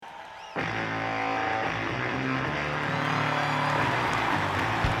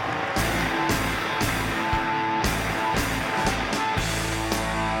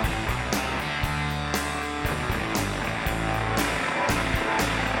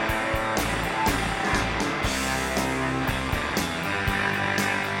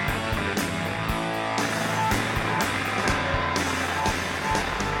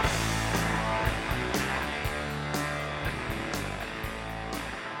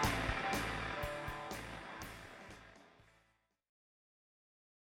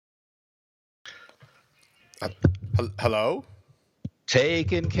Hello?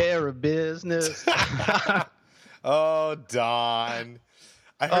 Taking care of business. Oh, Don.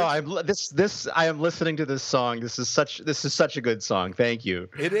 I heard I am listening to this song. This is such a good song. Thank you.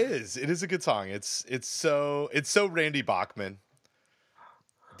 It is. It is a good song. It's so Randy Bachman.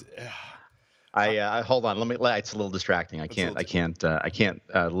 I hold on. It's a little distracting. I can't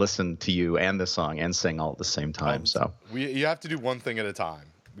listen to you and the song and sing all at the same time. So you have to do one thing at a time.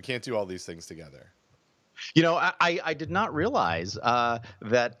 We can't do all these things together. You know, I did not realize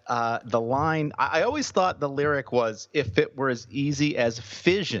that the line. I always thought the lyric was "if it were as easy as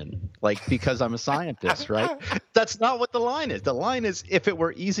fission," like because I'm a scientist, right? That's not what the line is. The line is "if it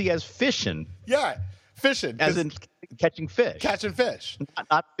were easy as fission." Yeah, fishing, as in catching fish, catching fish,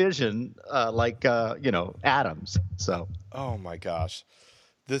 not fission, like atoms. So. Oh my gosh.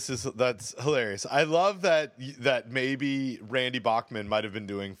 That's hilarious. I love that maybe Randy Bachman might have been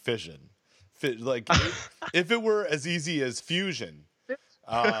doing fission. Like if it were as easy as fusion,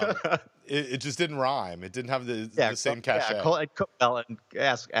 it just didn't rhyme. It didn't have the same cachet. And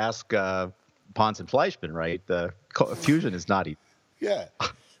ask Pons and Fleischman, right? The fusion is not easy. Yeah,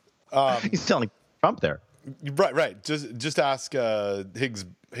 he's telling Trump there. Right. Just ask Higgs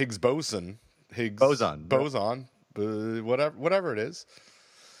boson. Boson, whatever it is.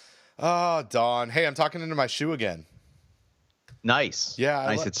 Oh, Don. Hey, I'm talking into my shoe again. Nice. Yeah,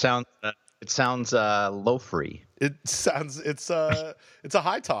 nice. It sounds low-free. It's a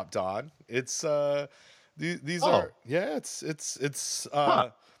high top, Don. It's these are it's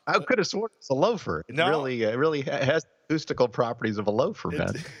I could have sworn it's a loafer. It really has acoustical properties of a loafer,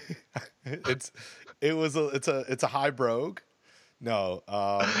 man. It's a high brogue. No,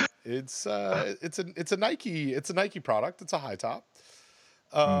 it's a Nike product. It's a high top.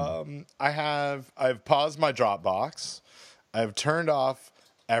 I've paused my Dropbox. I've turned off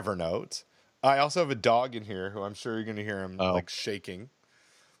Evernote. I also have a dog in here who I'm sure you're going to hear him like shaking.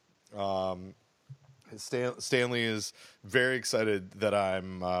 Stanley is very excited that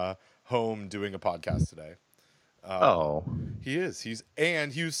I'm home doing a podcast today. He is.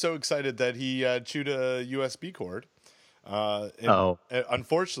 He was so excited that he chewed a USB cord.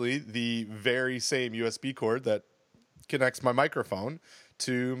 Unfortunately, the very same USB cord that connects my microphone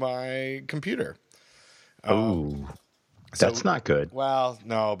to my computer. That's not good. Well,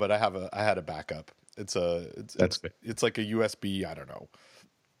 no, but I had a backup. It's good. It's like a USB, I don't know,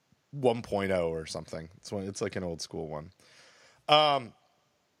 1.0 or something. It's like an old school one.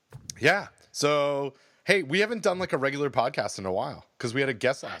 Yeah. So, hey, we haven't done like a regular podcast in a while because we had a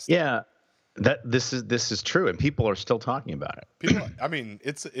guest last time. Yeah. This is true, and people are still talking about it. People.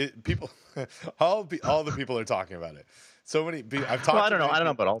 All the people are talking about it. So many. I've talked. Well, I don't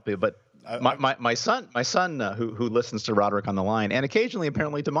know about all people, but my son who listens to Roderick on the Line and occasionally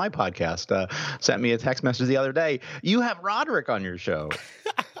apparently to my podcast sent me a text message the other day. You have Roderick on your show,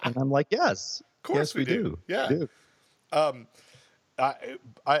 and I'm like, yes, of course we do. Yeah. We do.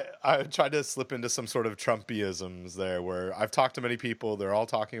 I tried to slip into some sort of Trumpisms there, where I've talked to many people. They're all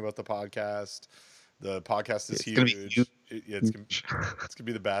talking about the podcast. The podcast is huge. It's gonna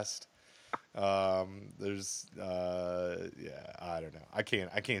be the best. I don't know. I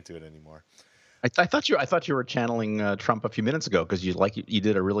can't do it anymore. I thought you were channeling Trump a few minutes ago because you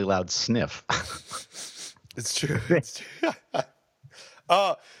did a really loud sniff. It's true. It's true.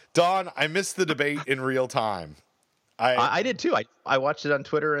 Don, I missed the debate in real time. I did too. I watched it on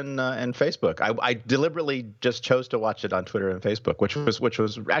Twitter and Facebook. I deliberately just chose to watch it on Twitter and Facebook, which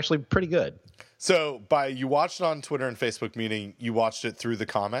was actually pretty good. So you watched it on Twitter and Facebook, meaning you watched it through the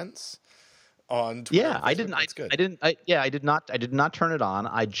comments on Twitter? Yeah, I didn't. That's good. I did not turn it on.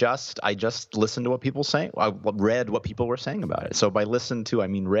 I just listened to what people say. I read what people were saying about it. So by listened to, I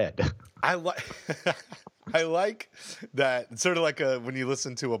mean read. I like that. It's sort of like when you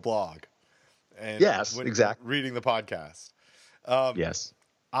listen to a blog. And yes, exactly. Reading the podcast. Yes.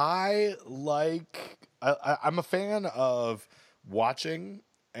 I'm a fan of watching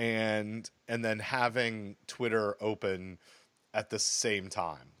and then having Twitter open at the same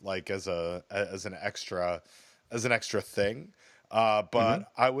time, like as an extra thing.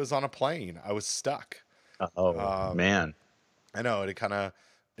 But I was on a plane. I was stuck. Oh man. I know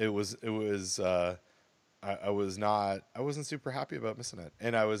I wasn't super happy about missing it.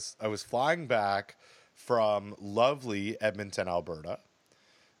 And I was flying back from lovely Edmonton, Alberta.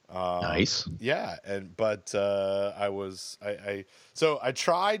 Nice. Yeah. So I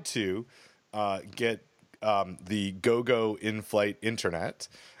tried to get the GoGo in-flight internet.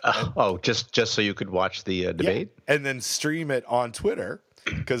 Just so you could watch the debate? Yeah, and then stream it on Twitter,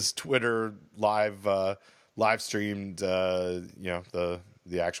 because Twitter live streamed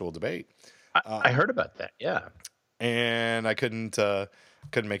the actual debate. I heard about that. Yeah. and I couldn't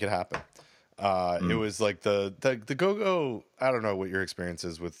make it happen. It was like the go-go. I don't know what your experience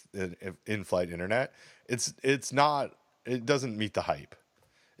is with in-flight internet. It's not. It doesn't meet the hype.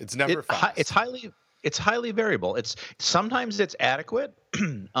 It's never fast. It's highly variable. It's sometimes it's adequate,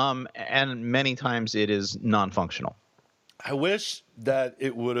 and many times it is non-functional. I wish that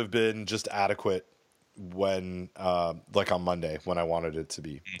it would have been just adequate when, like on Monday, when I wanted it to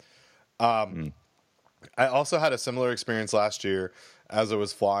be. I also had a similar experience last year as I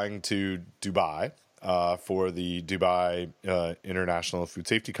was flying to Dubai for the Dubai International Food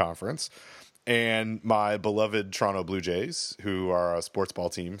Safety Conference. And my beloved Toronto Blue Jays, who are a sports ball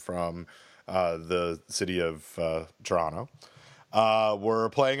team from the city of Toronto, were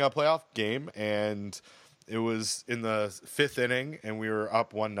playing a playoff game, and it was in the fifth inning, and we were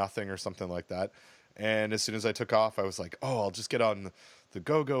up 1-0 or something like that. And as soon as I took off, I was like, "Oh, I'll just get on the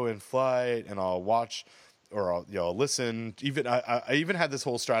go in flight, and I'll watch, or I'll listen." Even I even had this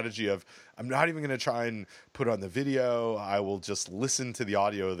whole strategy of I'm not even going to try and put on the video. I will just listen to the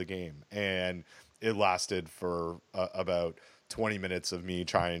audio of the game, and it lasted for about 20 minutes of me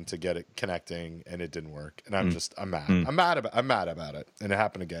trying to get it connecting, and it didn't work. And I'm mad. I'm mad about it, and it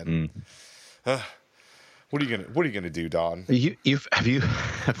happened again. What are you gonna do, Don?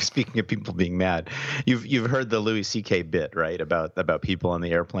 Speaking of people being mad, you've heard the Louis C.K. bit, right, about people on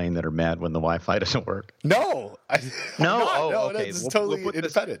the airplane that are mad when the Wi-Fi doesn't work? No. Okay. It's totally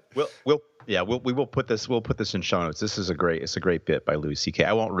independent. We will put this in show notes. It's a great bit by Louis C.K.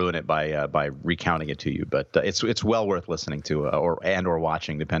 I won't ruin it by recounting it to you, but it's well worth listening to or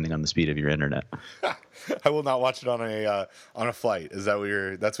watching, depending on the speed of your internet. I will not watch it on a flight. Is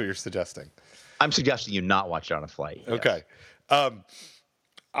that that's what you're suggesting? I'm suggesting you not watch it on a flight. Yes. Okay.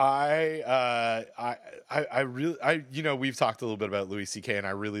 I really, we've talked a little bit about Louis C.K. and I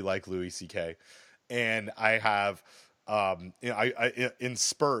really like Louis C.K. and I have, I in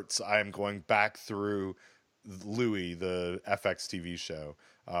spurts, I'm going back through Louis, the FX TV show,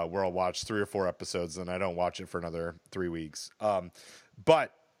 where I'll watch 3 or 4 episodes and I don't watch it for another 3 weeks.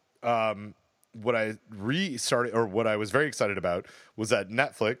 What I restarted, or what I was very excited about, was that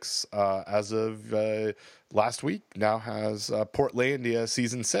Netflix, as of last week, now has Portlandia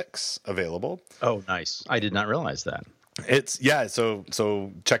season 6 available. Oh, nice! I did not realize that. So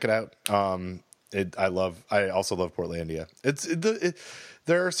check it out. I also love Portlandia.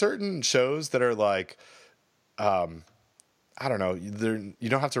 There are certain shows that are like, I don't know, you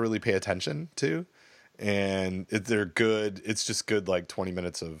don't have to really pay attention to. And they're good. It's just good, like 20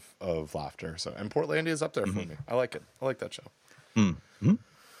 minutes of laughter. So, and Portlandia is up there for me. I like it. I like that show. Mm-hmm.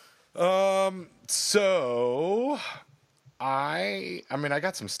 So I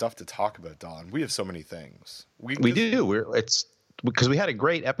got some stuff to talk about, Don. We have so many things. We do. It's because we had a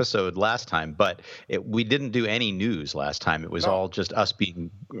great episode last time, but we didn't do any news last time. It was all just us being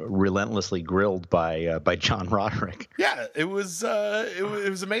relentlessly grilled by John Roderick. Yeah, it was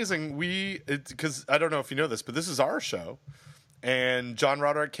amazing. Because I don't know if you know this, but this is our show, and John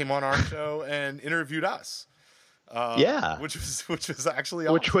Roderick came on our show and interviewed us. Which was actually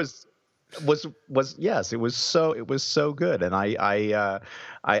awesome. Which was yes, it was so good, and I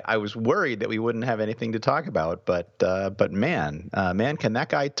was worried that we wouldn't have anything to talk about, but man, can that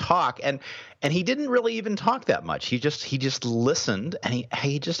guy talk? And he didn't really even talk that much. He just listened, and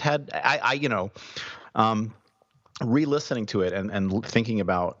he just had re-listening to it and thinking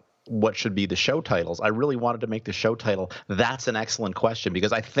about what should be the show titles. I really wanted to make the show title "That's an Excellent Question,"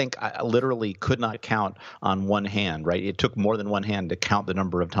 because I think I literally could not count on one hand, right? It took more than one hand to count the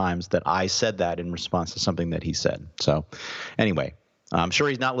number of times that I said that in response to something that he said. So anyway, I'm sure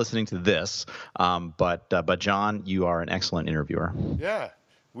he's not listening to this, but John, you are an excellent interviewer. Yeah.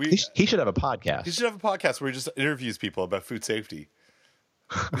 He should have a podcast. He should have a podcast where he just interviews people about food safety.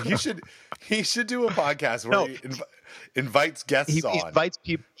 He should do a podcast where he invites guests on. He invites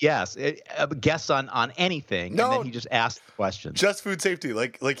people, yes, guests on anything, and then he just asks questions. Just food safety.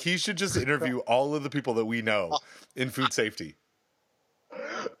 Like he should just interview all of the people that we know in food safety.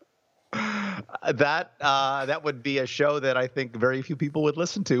 That would be a show that I think very few people would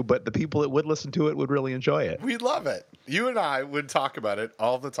listen to, but the people that would listen to it would really enjoy it. We'd love it. You and I would talk about it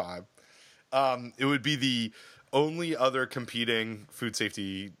all the time. It would be the only other competing food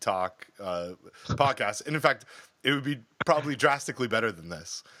safety talk podcast. And in fact, it would be probably drastically better than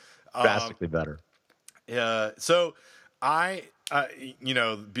this. Drastically better. So I,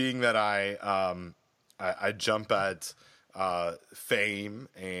 being that I jump at fame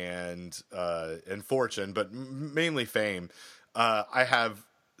and fortune, but mainly fame, I have,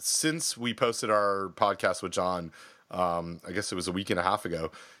 since we posted our podcast with John I guess it was a week and a half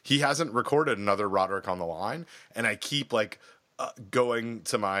ago. He hasn't recorded another Roderick on the Line, and I keep going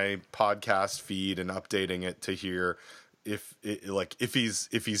to my podcast feed and updating it to hear if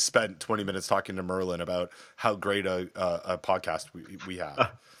he's spent 20 minutes talking to Merlin about how great a podcast we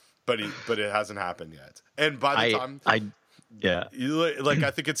have, but it hasn't happened yet. And by the time yeah,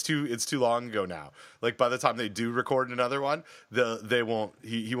 I think it's too long ago now. Like by the time they do record another one, he totally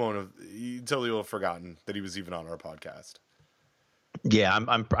will have forgotten that he was even on our podcast. Yeah,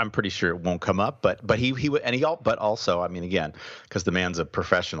 I'm pretty sure it won't come up, but but also, I mean, again, because the man's a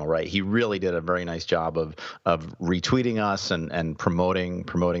professional, right? He really did a very nice job of retweeting us and promoting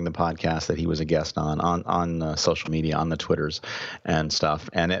the podcast that he was a guest on social media, on the Twitters and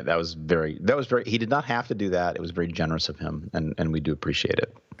stuff. And that was very. He did not have to do that. It was very generous of him, and we do appreciate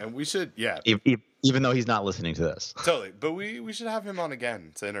it. And we should, yeah, even though he's not listening to this, totally. But we should have him on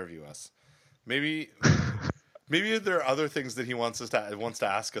again to interview us, maybe. Maybe there are other things that he wants to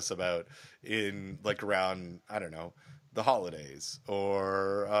ask us about in around, I don't know, the holidays,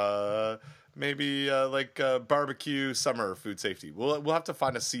 or maybe barbecue summer food safety. We'll have to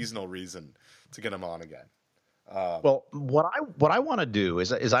find a seasonal reason to get him on again. Well, what I want to do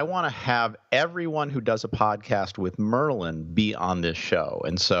is I want to have everyone who does a podcast with Merlin be on this show,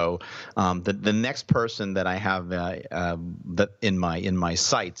 and so the next person that I have that in my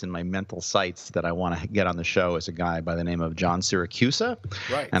sights, in my mental sights, that I want to get on the show is a guy by the name of John Siracusa.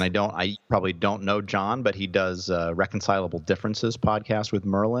 Right. And I probably don't know John, but he does Reconcilable Differences podcast with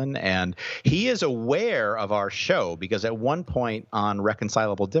Merlin, and he is aware of our show because at one point on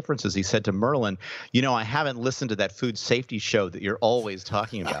Reconcilable Differences, he said to Merlin, I haven't listened to that food safety show that you're always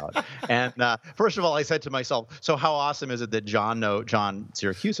talking about. And first of all, I said to myself, so how awesome is it that John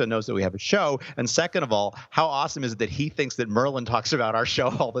Siracusa knows that we have a show? And second of all, how awesome is it that he thinks that Merlin talks about our show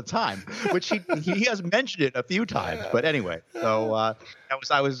all the time, which he has mentioned it a few times. But anyway, so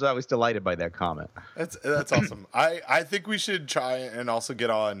I was delighted by that comment. That's awesome. I think we should try and also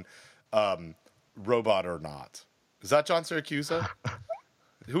get on Robot or Not. Is that John Siracusa?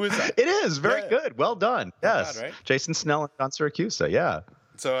 Who is that? It is very good. Well done. Yes, bad, right? Jason Snell and John Siracusa. Yeah.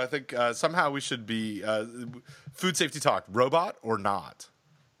 So I think somehow we should be food safety talk. Robot or Not?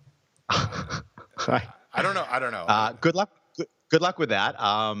 I don't know. Good luck. Good luck with that.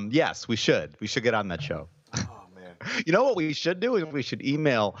 Yes, we should. We should get on that show. Oh man. You know what we should do is we should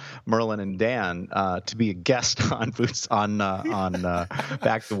email Merlin and Dan to be a guest on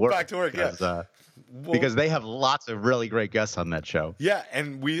Back to Work. Back to Work. Because, because they have lots of really great guests on that show. Yeah,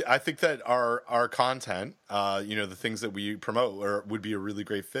 and I think that our content, the things that we promote, would be a really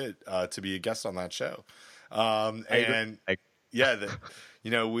great fit to be a guest on that show.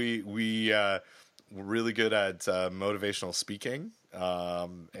 We're really good at motivational speaking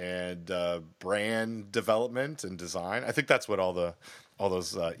and brand development and design. I think that's what all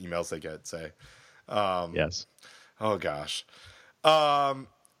those emails they get say. Yes. Oh gosh.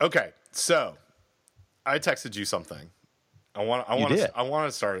 Okay, so I texted you something. I want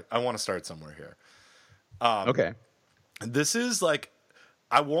to start somewhere here. Okay. This is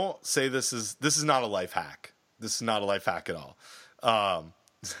I won't say this is not a life hack. This is not a life hack at all.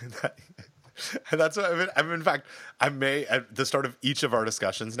 That's what in fact, I may at the start of each of our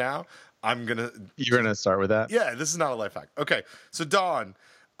discussions now, you're gonna start with that. Yeah, this is not a life hack. Okay, so Dawn,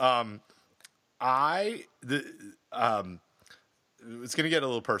 it's gonna get a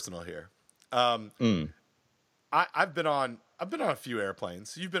little personal here. I've been on a few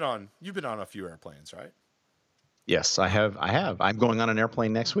airplanes. You've been on a few airplanes, right? Yes, I have. I'm going on an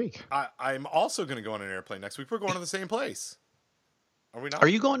airplane next week. I'm also going to go on an airplane next week. We're going to the same place. Are we not? Are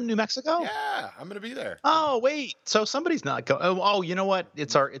you going to New Mexico? Yeah, I'm going to be there. Oh, wait. So somebody's not going. Oh, you know what?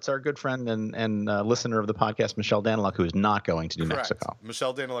 It's our good friend and listener of the podcast, Michelle Daniluk, who is not going to New Mexico.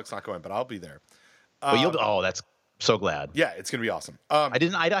 Michelle Daniluk's not going, but I'll be there. That's so glad. Yeah, it's going to be awesome.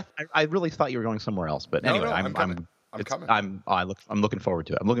 I really thought you were going somewhere else, but anyway, I'm coming. I'm coming. I'm looking forward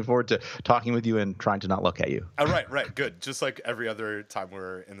to it. I'm looking forward to talking with you and trying to not look at you. Oh, right, good. Just like every other time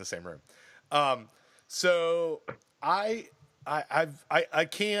we're in the same room. So I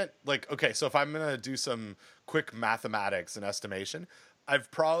can't okay. So if I'm gonna do some quick mathematics and estimation,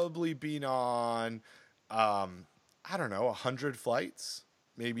 I've probably been on I don't know 100 flights,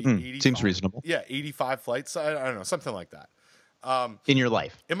 maybe 85. Seems reasonable. Yeah, 85 flights. I don't know, something like that. In your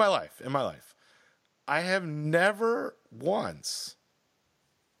life? In my life. I have never once,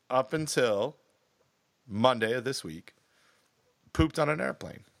 up until Monday of this week, pooped on an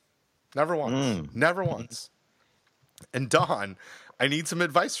airplane. Never once. Never once. And Dawn, I need some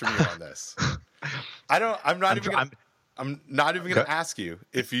advice from you on this. I'm not even going to ask you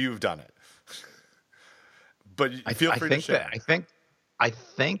if you've done it. but feel free to share. I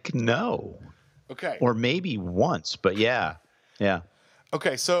think no, Okay. or maybe once, but yeah.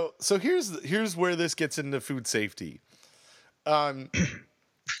 Okay, so here's where this gets into food safety.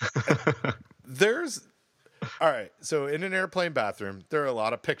 There's all right. So in an airplane bathroom, there are a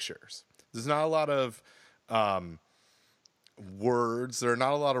lot of pictures. There's not a lot of words. There are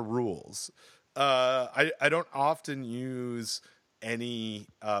not a lot of rules. I don't often use any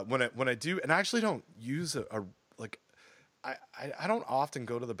when I do, and I actually don't use a like. I don't often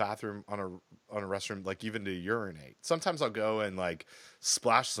go to the bathroom on a restroom, like even to urinate. Sometimes I'll go and like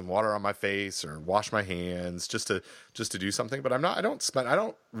splash some water on my face or wash my hands just to do something. But I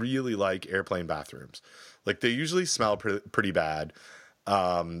don't really like airplane bathrooms. Like they usually smell pretty bad,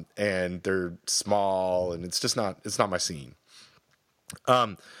 and they're small, and it's not my scene.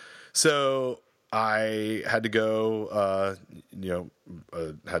 So I had to go,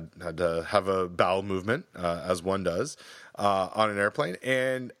 had to have a bowel movement, as one does, on an airplane.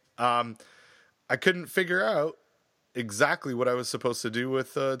 And I couldn't figure out exactly what I was supposed to do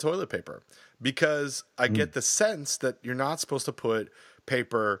with toilet paper, because I get the sense that you're not supposed to put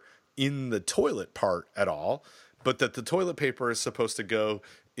paper in the toilet part at all, but that the toilet paper is supposed to go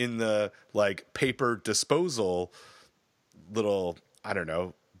in the like paper disposal little, I don't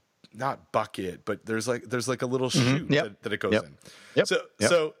know, not bucket, but there's like a little chute that it goes in. Yep.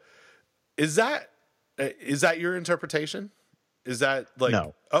 So is that your interpretation? Is that like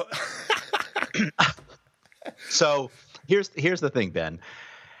no? Oh. So here's the thing, Ben.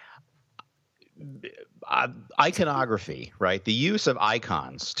 Iconography, right? The use of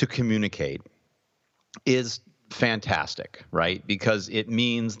icons to communicate is fantastic, right? Because it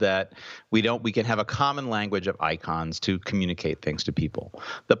means that we can have a common language of icons to communicate things to people.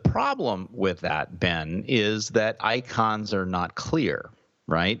 The problem with that, Ben, is that icons are not clear,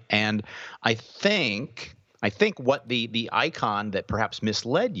 right? And I think what the icon that perhaps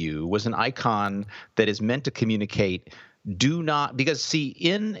misled you was an icon that is meant to communicate do not, because see,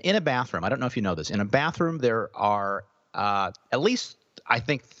 in a bathroom, I don't know if you know this, in a bathroom there are at least I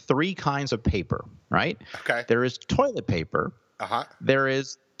think 3 kinds of paper, right? Okay. There is toilet paper. Uh-huh. There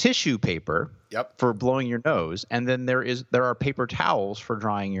is tissue paper for blowing your nose, and then there are paper towels for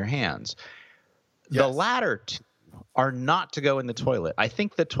drying your hands. Yes. The latter two are not to go in the toilet. I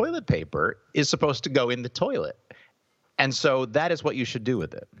think the toilet paper is supposed to go in the toilet. And so that is what you should do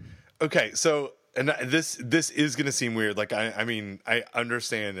with it. Okay, so and this is going to seem weird. Like I mean, I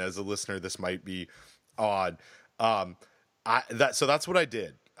understand as a listener this might be odd. So that's what I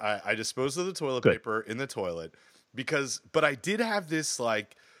did. I disposed of the toilet paper in the toilet but I did have this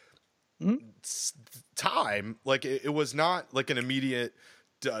like time, like it was not like an immediate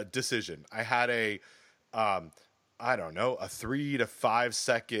decision. I had I don't know, a 3 to 5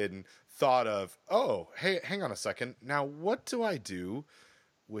 second thought of, oh, hey, hang on a second. Now, what do I do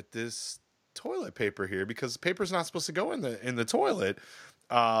with this toilet paper here? Because paper's not supposed to go in the toilet.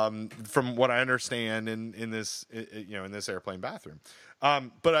 From what I understand in this airplane bathroom.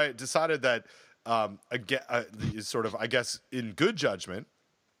 But I decided that, again, sort of, I guess, in good judgment,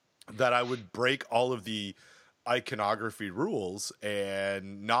 that I would break all of the iconography rules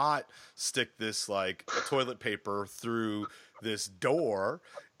and not stick this like toilet paper through this door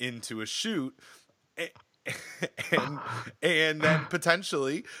into a chute and then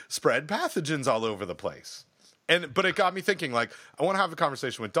potentially spread pathogens all over the place. But it got me thinking, like, I want to have a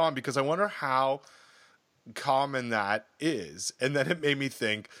conversation with Dawn because I wonder how common that is. And then it made me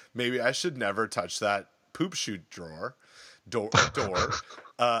think maybe I should never touch that poop chute door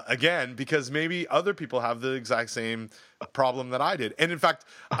again, because maybe other people have the exact same problem that I did. And in fact,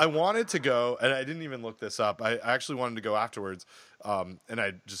 I wanted to go, and I didn't even look this up. I actually wanted to go afterwards, and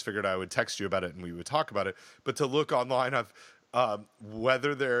I just figured I would text you about it and we would talk about it. But to look online of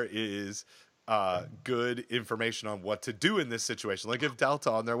whether there is good information on what to do in this situation. Like if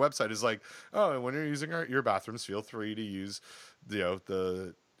Delta on their website is like, oh, when you're using your bathrooms, feel free to use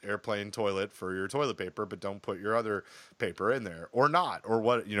the airplane toilet for your toilet paper, but don't put your other paper in there, or not, or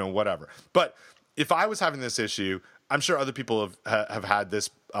whatever. But if I was having this issue, I'm sure other people have had this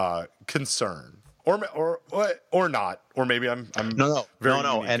concern, or not, or maybe I'm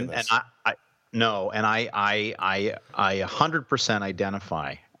no, and I 100%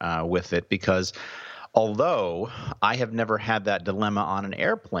 identify with it, because although I have never had that dilemma on an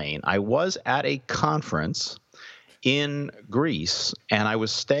airplane, I was at a conference in Greece, and I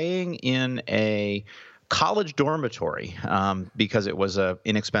was staying in a college dormitory because it was a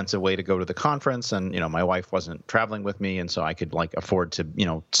inexpensive way to go to the conference, and my wife wasn't traveling with me, and so I could afford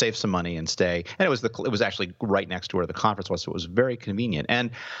to save some money and stay. And it was actually right next to where the conference was, so it was very convenient.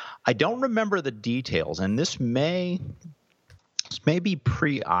 And I don't remember the details, and this may be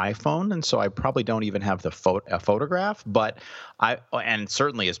pre-iPhone, and so I probably don't even have a photograph. But and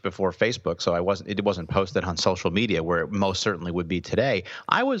certainly it's before Facebook, so it wasn't posted on social media where it most certainly would be today.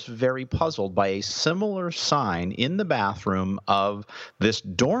 I was very puzzled by a similar sign in the bathroom of this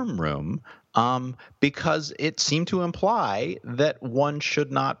dorm room because it seemed to imply that one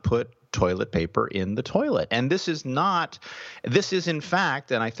should not put toilet paper in the toilet. And this is in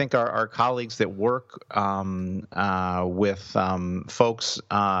fact, and I think our colleagues that work with folks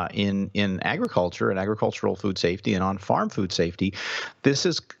in agriculture and agricultural food safety and on farm food safety, this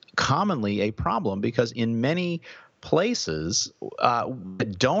is commonly a problem because in many places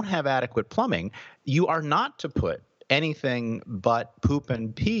that don't have adequate plumbing, you are not to put anything but poop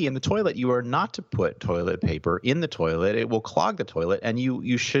and pee in the toilet. You are not to put toilet paper in the toilet. It will clog the toilet, and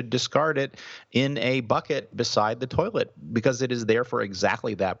you should discard it in a bucket beside the toilet because it is there for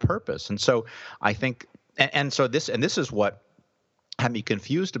exactly that purpose. And so I think, and this is what had me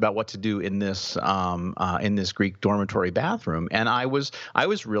confused about what to do in this Greek dormitory bathroom, and I was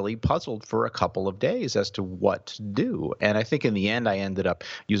really puzzled for a couple of days as to what to do. And I think in the end I ended up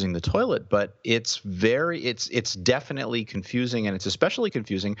using the toilet, but it's definitely confusing, and it's especially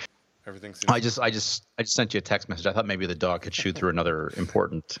confusing. Everything seems. I just sent you a text message. I thought maybe the dog could shoot through another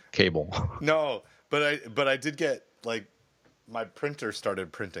important cable. No, but I did get my printer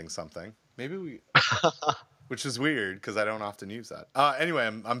started printing something. Maybe we. Which is weird because I don't often use that. Anyway,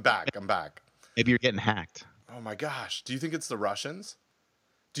 I'm back. Maybe you're getting hacked. Oh my gosh! Do you think it's the Russians?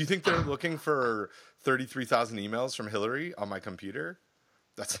 Do you think they're looking for 33,000 emails from Hillary on my computer?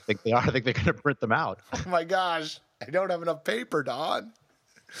 I think they are. I think they're going to print them out. Oh my gosh! I don't have enough paper, Don.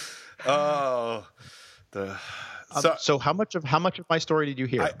 Oh, so how much of my story did you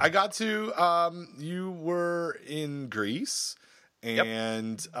hear? I got to. You were in Greece.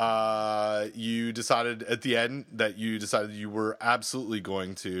 And you decided at the end that you were absolutely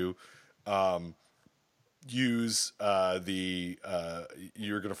going to use you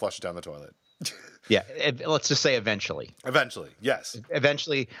were going to flush it down the toilet. Yeah, let's just say eventually. Eventually, yes.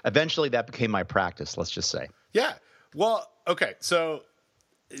 Eventually that became my practice, let's just say. Yeah. Well, okay. So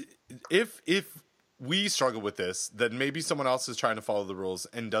if we struggle with this, then maybe someone else is trying to follow the rules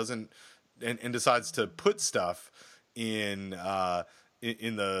and doesn't and decides to put stuff in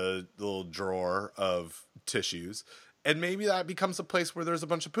the little drawer of tissues, and maybe that becomes a place where there's a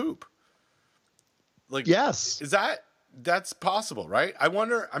bunch of poop. Yes, that's possible, right? I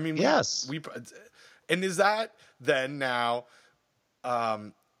wonder. I mean, yes. And is that then now,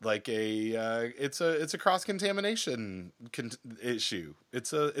 it's a cross contamination issue?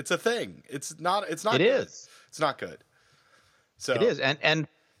 It's a thing. It's not. It good. Is. It's not good. So it is, and.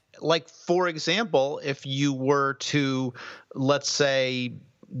 For example, if you were to, let's say,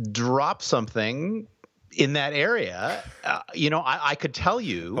 drop something in that area, I could tell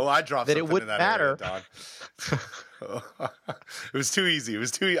you I dropped that it wouldn't matter. Area, it was too easy.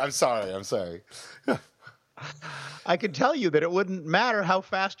 I'm sorry. I could tell you that it wouldn't matter how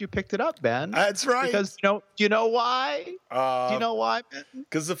fast you picked it up, Ben. That's right. Because, do you know why? Do you know why, Ben?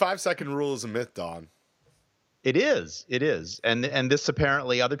 Because the 5-second rule is a myth, Don. It is, and this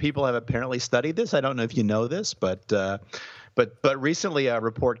apparently other people have apparently studied this. I don't know if you know this, but recently a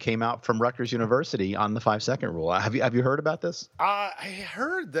report came out from Rutgers University on the 5-second rule. Have you heard about this? I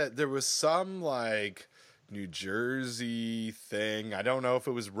heard that there was some New Jersey thing. I don't know if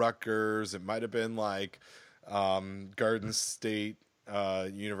it was Rutgers. It might have been Garden State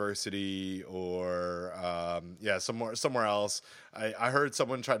University or somewhere else. I heard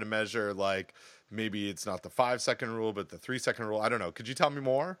someone try to measure maybe it's not the 5-second rule, but the 3-second rule. I don't know. Could you tell me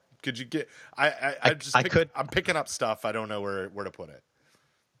more? Could you get? I'm picking up stuff. I don't know where to put it.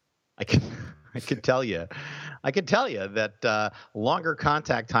 I could tell you that longer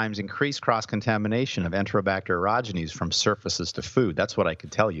contact times increase cross-contamination of Enterobacter aerogenes from surfaces to food. That's what I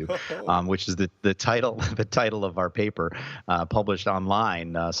could tell you, which is the title of our paper published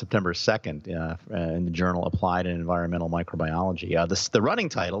online September 2nd in the journal Applied and Environmental Microbiology. The running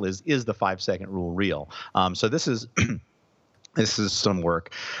title is the 5-second rule real? So this is. This is some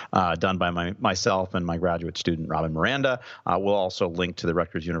work done by myself and my graduate student, Robin Miranda. We'll also link to the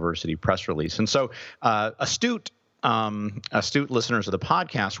Rutgers University press release. And so astute listeners of the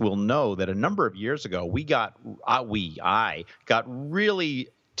podcast will know that a number of years ago, I got really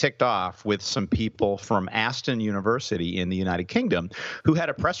ticked off with some people from Aston University in the United Kingdom who had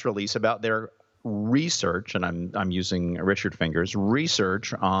a press release about their research, and I'm using Richard Fingers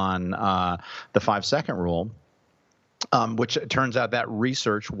research on the 5-second rule. Which it turns out that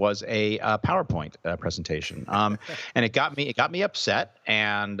research was a PowerPoint presentation, and it got me upset.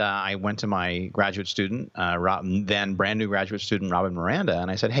 And I went to my graduate student, then brand new graduate student Robin Miranda, and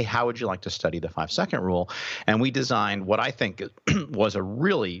I said, "Hey, how would you like to study the 5-second rule?" And we designed what I think was a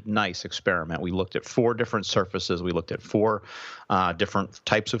really nice experiment. We looked at 4 different surfaces. We looked at 4 different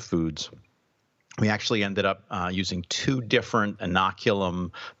types of foods. We actually ended up using 2 different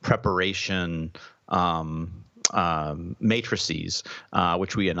inoculum preparation matrices,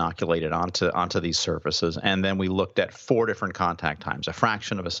 which we inoculated onto these surfaces, and then we looked at 4 different contact times: a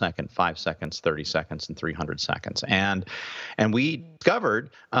fraction of a second, 5 seconds, 30 seconds, and 300 seconds. And we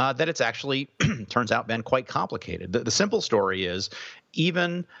discovered that it's actually turns out been quite complicated. The simple story is,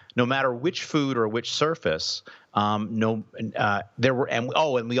 even no matter which food or which surface, there were,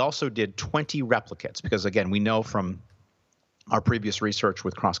 and we also did 20 replicates, because again, we know from our previous research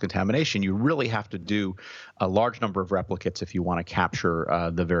with cross-contamination, you really have to do a large number of replicates if you want to capture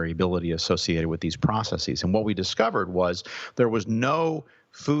the variability associated with these processes. And what we discovered was there was no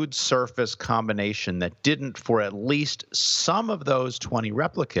food surface combination that didn't, for at least some of those 20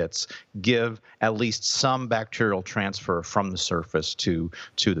 replicates, give at least some bacterial transfer from the surface to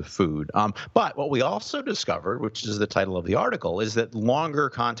the food. But what we also discovered, which is the title of the article, is that longer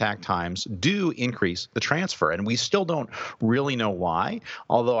contact times do increase the transfer. And we still don't really know why,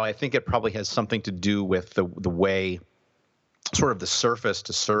 although I think it probably has something to do with the way sort of the surface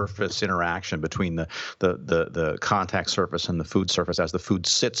to surface interaction between the contact surface and the food surface. As the food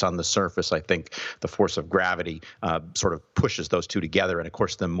sits on the surface, I think the force of gravity sort of pushes those 2 together. And of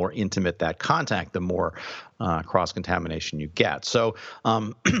course, the more intimate that contact, the more cross-contamination you get. So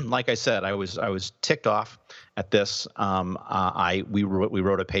like I said, I was ticked off at this. We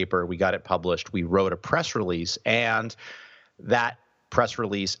wrote a paper, we got it published, we wrote a press release, and that press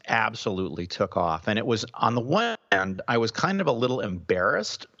release absolutely took off. And it was, on the one hand, I was kind of a little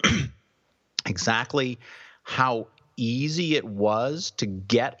embarrassed exactly how easy it was to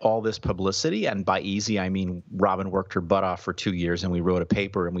get all this publicity. And by easy, I mean Robin worked her butt off for 2 years, and we wrote a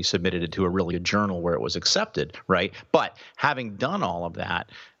paper and we submitted it to a journal where it was accepted, right? But having done all of that,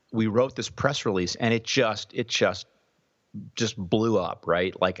 we wrote this press release, and it just blew up,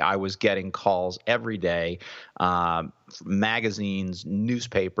 right? Like, I was getting calls every day, magazines,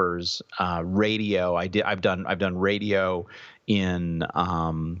 newspapers, radio. I've done radio in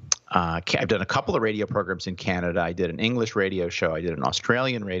I've done a couple of radio programs in Canada. I did an English radio show. I did an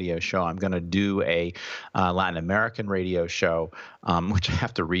Australian radio show. I'm going to do a Latin American radio show, which I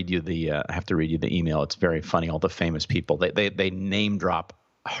have to read you the email. It's very funny. All the famous people, they name drop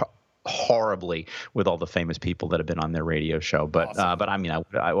horribly with all the famous people that have been on their radio show. But awesome. But I mean,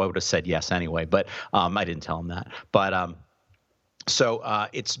 I would have said yes anyway, but I didn't tell them that. But so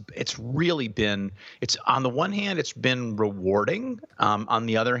it's really been, it's, on the one hand, it's been rewarding. On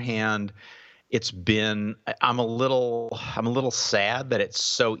the other hand, it's been, I'm a little sad that it's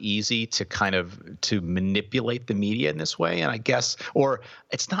so easy to kind of to manipulate the media in this way. And I guess, or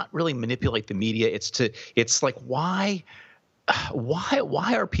it's not really manipulate the media. It's like, why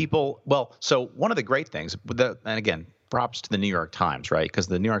are people, well, so one of the great things, and again, props to the New York Times, right? Because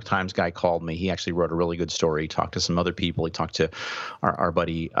the New York Times guy called me. He actually wrote a really good story. He talked to some other people. He talked to our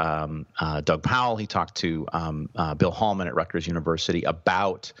buddy Doug Powell. He talked to Bill Hallman at Rutgers University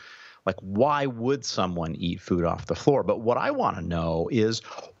about, like, why would someone eat food off the floor? But what I want to know is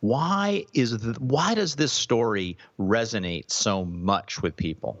why does this story resonate so much with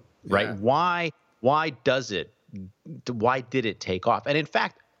people, right? Yeah. Why did it take off? And in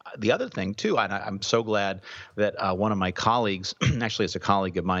fact, the other thing too, and I'm so glad that one of my colleagues, actually it's a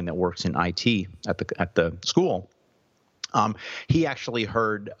colleague of mine that works in IT at the school, he actually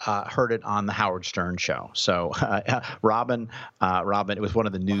heard it on the Howard Stern show. So Robin, it was one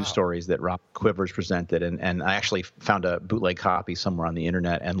of the news stories that Rob Quivers presented, and I actually found a bootleg copy somewhere on the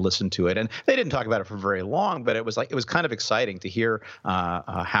internet and listened to it. And they didn't talk about it for very long, but it was kind of exciting to hear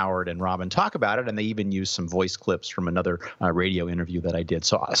Howard and Robin talk about it, and they even used some voice clips from another radio interview that I did.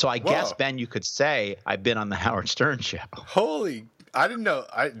 So I guess, Ben, you could say I've been on the Howard Stern show. Holy. I didn't know.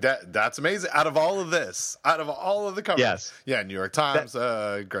 That's amazing. Out of all of the coverage, yes, yeah, New York Times,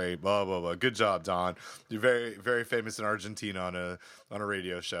 great, blah blah blah. Good job, Don. You're very very famous in Argentina on a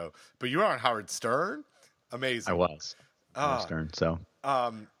radio show, but you were on Howard Stern. Amazing. I was Howard Stern.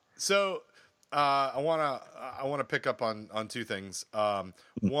 So I wanna pick up on 2 things.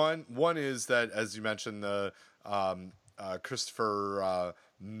 One is that, as you mentioned, the Christopher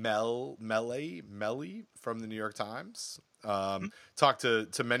Melly from the New York Times. Talk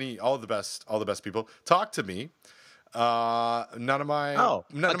to many, all the best people. Talk to me. None of my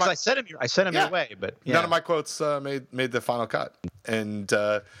I sent him your way, but none of my quotes made the final cut, and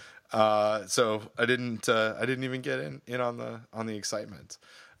so I didn't even get in on the excitement.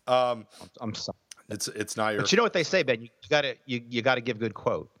 I'm sorry. It's not your. But you know what they say, Ben? You gotta give good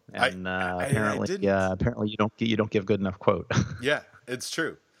quote, and apparently you don't give good enough quote. Yeah, it's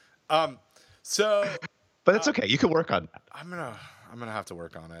true. So, but it's okay. You can work on that. I'm gonna have to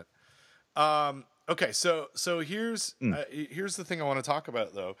work on it. Okay, so here's the thing I want to talk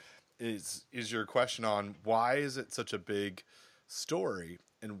about though is your question on why is it such a big story,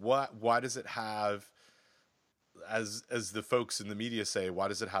 and why does it have, as the folks in the media say, why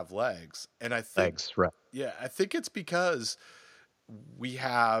does it have legs? And I think legs, right? Yeah, I think it's because we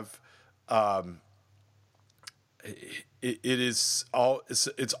have it's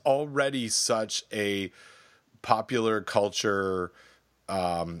already such a popular culture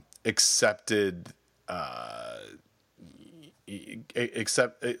accepted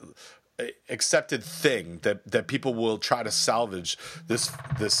thing that people will try to salvage these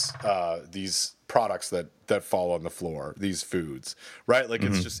products that fall on the floor, these foods, right? Like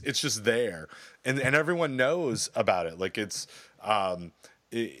it's just there, and everyone knows about it. Like it's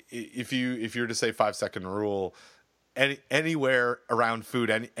if you're to say 5-second rule anywhere around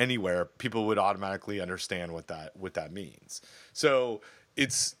food, anywhere, people would automatically understand what that means. So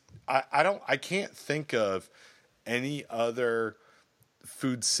it's I can't think of any other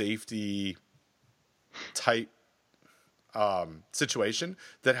food safety type situation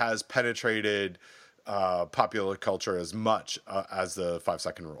that has penetrated popular culture as much as the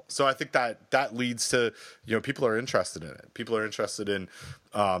 5-second rule. So I think that leads to, people are interested in it. People are interested in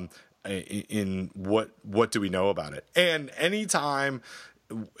what do we know about it. And anytime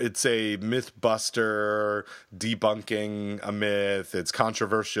it's a myth buster debunking a myth, it's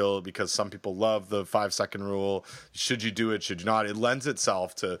controversial because some people love the 5-second rule. Should you do it? Should you not? It lends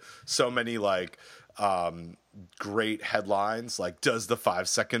itself to so many great headlines like, does the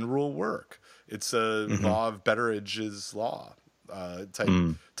 5-second rule work? It's a law of Betteridge's law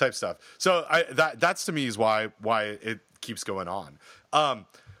type stuff. So that's to me is why it keeps going on.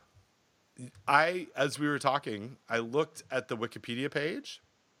 As we were talking, I looked at the Wikipedia page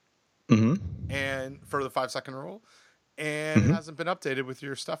and for the 5-second rule, and it hasn't been updated with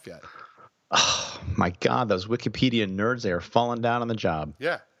your stuff yet. Oh my God, those Wikipedia nerds, they are falling down on the job.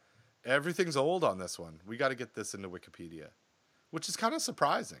 Yeah. Everything's old on this one. We got to get this into Wikipedia, which is kind of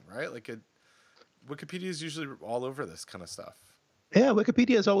surprising, right? Like Wikipedia is usually all over this kind of stuff. Yeah,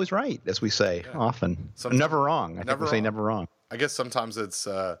 Wikipedia is always right, as we say often. Never wrong. I think we say never wrong. I guess sometimes it's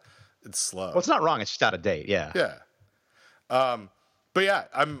slow. Well, it's not wrong. It's just out of date. Yeah. Yeah. But yeah,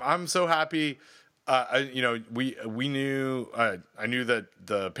 I'm so happy. We knew I knew that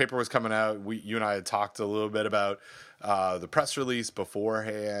the paper was coming out. You and I had talked a little bit about the press release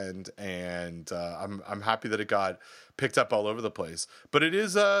beforehand, and I'm happy that it got picked up all over the place. But it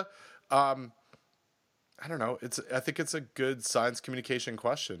is I don't know. I think it's a good science communication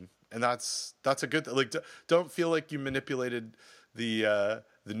question, and that's a good don't feel like you manipulated the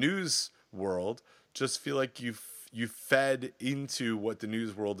news world. Just feel like you fed into what the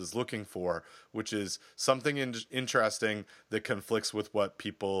news world is looking for, which is something interesting that conflicts with what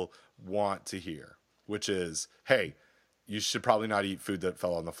people want to hear, which is, hey, you should probably not eat food that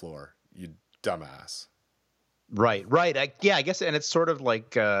fell on the floor, you dumbass. Right. I guess, and it's sort of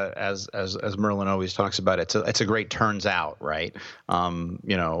like as Merlin always talks about, it's a great turns out, right?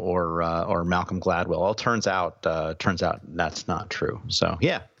 Or Malcolm Gladwell. Well, turns out that's not true. So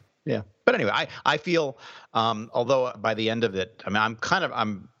yeah. But anyway, I feel, although by the end of it, I mean,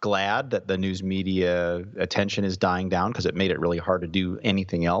 I'm glad that the news media attention is dying down because it made it really hard to do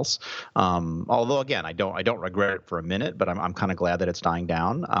anything else. Although again, I don't regret it for a minute, but I'm kind of glad that it's dying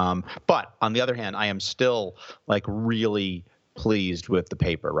down. But on the other hand, I am still really pleased with the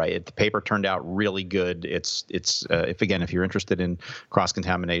paper, right? The paper turned out really good. It's if you're interested in cross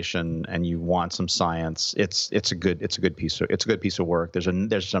contamination and you want some science, it's a good piece of work.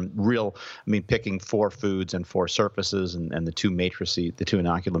 There's some real, picking 4 foods and 4 surfaces and the 2 matrices, the 2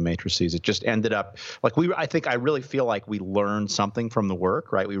 inoculum matrices, it just ended up I really feel like we learned something from the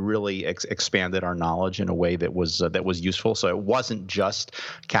work, right? We really expanded our knowledge in a way that was useful. So it wasn't just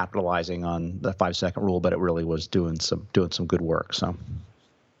capitalizing on the 5-second rule, but it really was doing some good work. So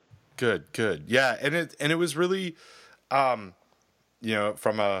good. Yeah. And it was really, from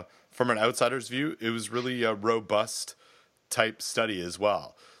an outsider's view, it was really a robust type study as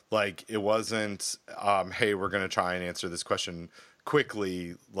well. Like it wasn't, hey, we're going to try and answer this question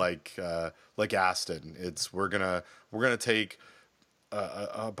quickly like Aston. It's we're gonna take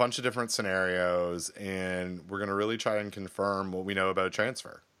a bunch of different scenarios, and we're gonna really try and confirm what we know about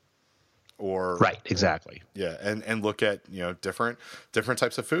transfer. Right, exactly. And look at different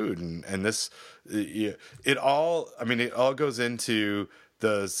types of food, and this it all goes into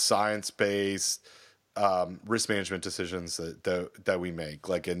the science-based risk management decisions that we make,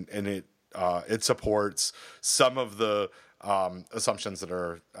 like, and it supports some of the assumptions that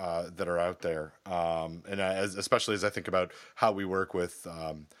are out there, and especially as I think about how we work with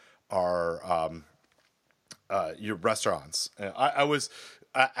our your restaurants. I was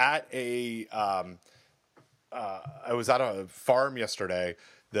at a I was at a farm yesterday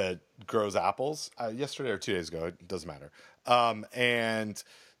that grows apples. Yesterday or 2 days ago, it doesn't matter. And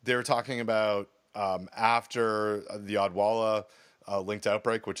they were talking about after the Odwalla linked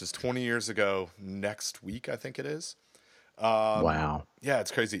outbreak, which is 20 years ago next week, I think it is. Wow. Yeah,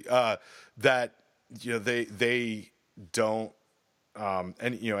 it's crazy. That they don't.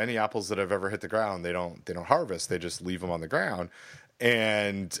 Any apples that have ever hit the ground, they don't harvest. They just leave them on the ground,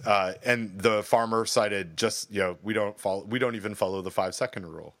 and the farmer cited just we don't even follow the 5-second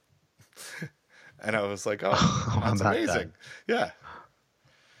rule. And I was like, oh, that's amazing. That? Yeah.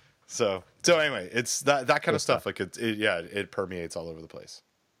 So anyway, it's that kind of stuff. Like it permeates all over the place.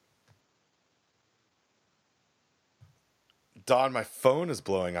 Don, my phone is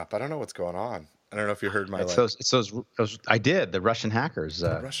blowing up. I don't know what's going on. I don't know if you heard my. I did. The Russian hackers.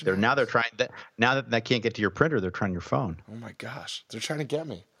 They're trying. Now that they can't get to your printer, they're trying your phone. Oh my gosh, they're trying to get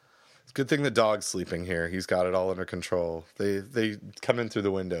me. It's a good thing the dog's sleeping here. He's got it all under control. They come in through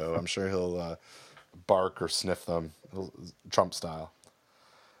the window. I'm sure he'll bark or sniff them, Trump style.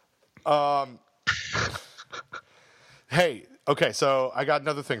 Hey, okay, so I got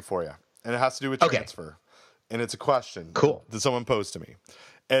another thing for you, and it has to do with transfer, and it's a question. Cool. That someone posed to me.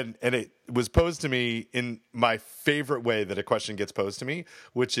 And it was posed to me in my favorite way that a question gets posed to me,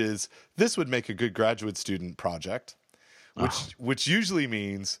 which is, this would make a good graduate student project, which usually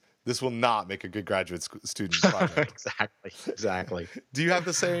means this will not make a good graduate student project. Exactly. Do you have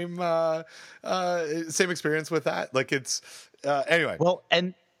the same experience with that? Like, it's anyway. Well,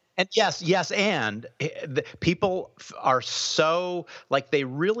 and yes, and people are so, like, they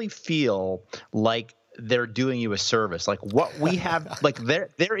really feel like they're doing you a service. Like, what we have, like,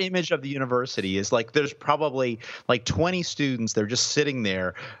 their image of the university is like there's probably like 20 students. They're just sitting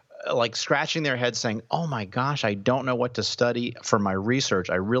there, like, scratching their heads saying, oh my gosh, I don't know what to study for my research.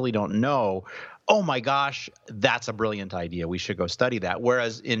 I really don't know. Oh my gosh, that's a brilliant idea. We should go study that.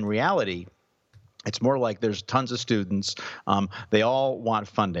 Whereas in reality, it's more like there's tons of students. They all want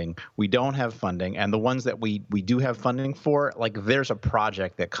funding. We don't have funding. And the ones that we do have funding for, like, there's a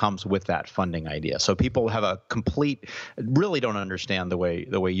project that comes with that funding idea. So people have really don't understand the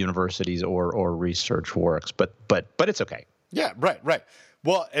way universities or research works. But it's okay. Yeah, right.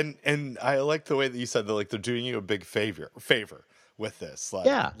 Well, and I like the way that you said that, like, they're doing you a big favor with this.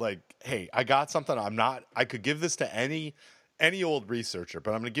 Like, like, hey, I got something. I could give this to any old researcher,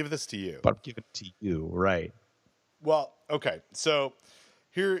 but I'm going to give this to you. But I'll give it to you, right? Well, okay. So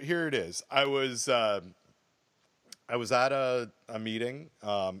here it is. I was at a meeting,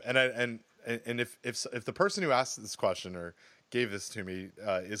 and if the person who asked this question or gave this to me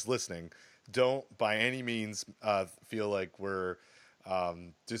is listening, don't by any means feel like we're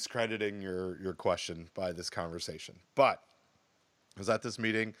discrediting your question by this conversation. But I was at this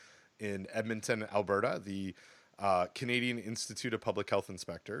meeting in Edmonton, Alberta, the Canadian Institute of Public Health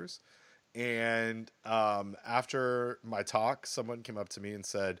Inspectors. And after my talk, someone came up to me and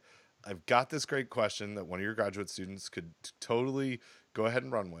said, I've got this great question that one of your graduate students could totally go ahead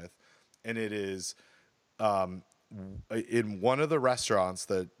and run with. And it is in one of the restaurants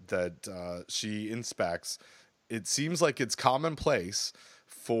that she inspects, it seems like it's commonplace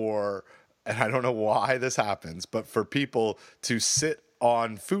for, and I don't know why this happens, but for people to sit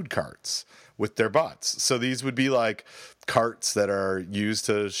on food carts with their butts. So these would be like carts that are used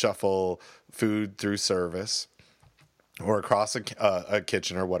to shuffle food through service or across a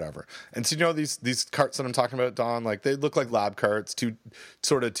kitchen or whatever. And so, these carts that I'm talking about, Don, like, they look like lab carts,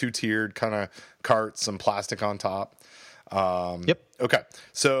 two-tiered kind of carts, some plastic on top. Yep. Okay.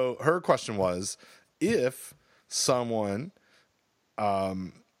 So her question was, if someone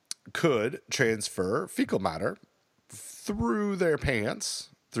could transfer fecal matter through their pants,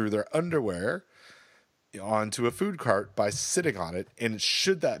 through their underwear, onto a food cart by sitting on it, and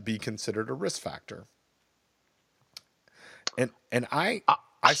should that be considered a risk factor? And I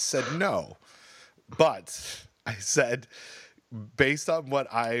said no, but I said, based on what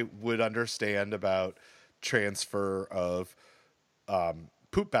I would understand about transfer of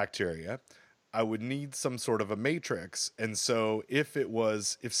poop bacteria, I would need some sort of a matrix. And so if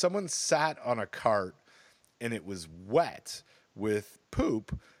someone sat on a cart and it was wet with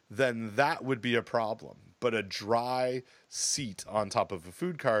poop, then that would be a problem. But a dry seat on top of a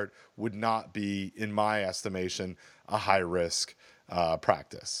food cart would not be, in my estimation, a high risk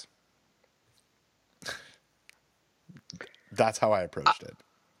practice. That's how I approached it.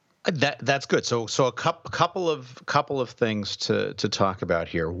 That's good. So a couple of things to talk about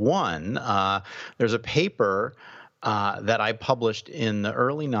here. One, there's a paper that I published in the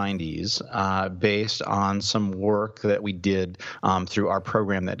early 90s based on some work that we did through our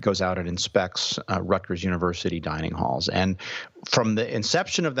program that goes out and inspects Rutgers University dining halls. And from the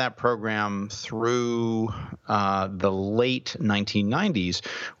inception of that program through the late 1990s,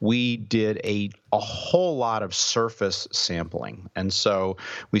 we did a whole lot of surface sampling. And so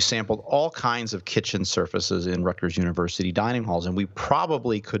we sampled all kinds of kitchen surfaces in Rutgers University dining halls. And we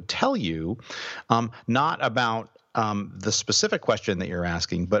probably could tell you not about the specific question that you're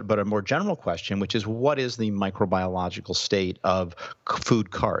asking, but a more general question, which is what is the microbiological state of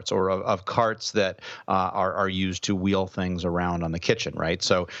food carts or of carts that are used to wheel things around on the kitchen, right?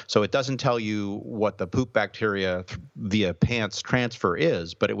 So it doesn't tell you what the poop bacteria via pants transfer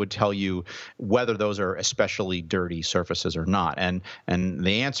is, but it would tell you whether those are especially dirty surfaces or not. And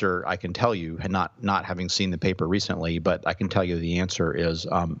the answer I can tell you, not having seen the paper recently, but I can tell you the answer is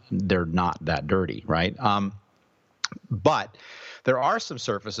they're not that dirty, right? But there are some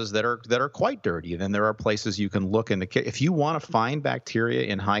surfaces that are quite dirty. And then there are places you can look in the kitchen. If you want to find bacteria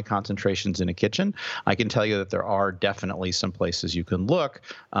in high concentrations in a kitchen, I can tell you that there are definitely some places you can look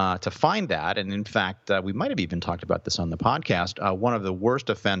to find that. And in fact, we might have even talked about this on the podcast. One of the worst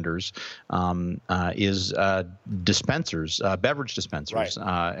offenders is dispensers, beverage dispensers,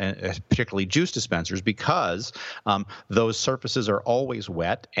 right. And particularly juice dispensers, because those surfaces are always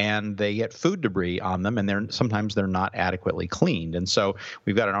wet and they get food debris on them, and sometimes they're not adequately cleaned. And so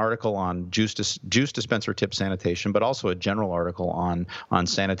we've got an article on juice dispenser tip sanitation, but also a general article on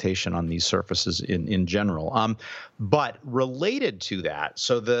sanitation on these surfaces in general. But related to that,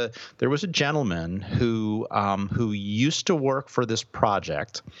 so there was a gentleman who used to work for this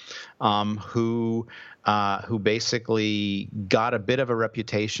project, who basically got a bit of a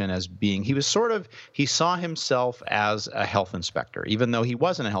reputation as being, he saw himself as a health inspector, even though he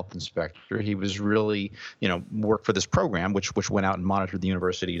wasn't a health inspector. He was really, worked for this program, which went out and monitored the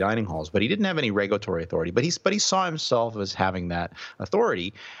university dining halls, but he didn't have any regulatory authority, but he saw himself as having that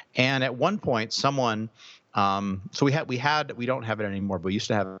authority. And at one point, someone, so we don't have it anymore, but we used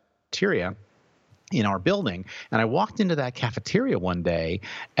to have cafeteria in our building. And I walked into that cafeteria one day,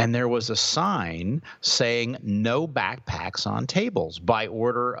 and there was a sign saying no backpacks on tables by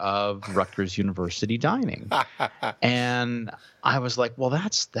order of Rutgers University Dining. And I was like, well,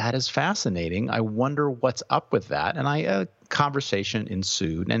 that is fascinating. I wonder what's up with that. And a conversation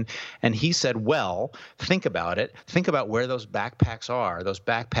ensued, and he said, well, think about it. Think about where those backpacks are. Those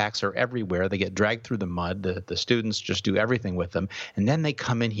backpacks are everywhere. They get dragged through the mud. The students just do everything with them. And then they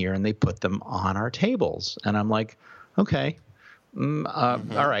come in here and they put them on our tables. And I'm like, okay. All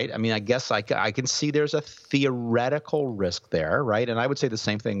right. I mean, I guess I can see there's a theoretical risk there, right? And I would say the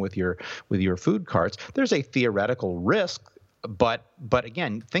same thing with your food carts. There's a theoretical risk, but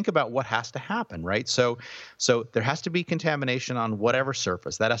again, think about what has to happen, right? So there has to be contamination on whatever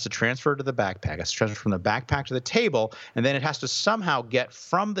surface. That has to transfer to the backpack. It has to transfer from the backpack to the table, and then it has to somehow get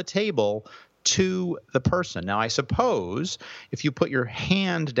from the table to the person. Now, I suppose if you put your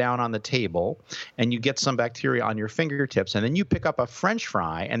hand down on the table and you get some bacteria on your fingertips, and then you pick up a French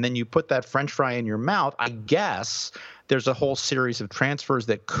fry and then you put that French fry in your mouth, I guess there's a whole series of transfers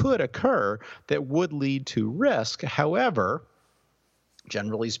that could occur that would lead to risk. However,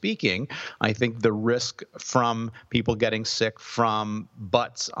 generally speaking, I think the risk from people getting sick from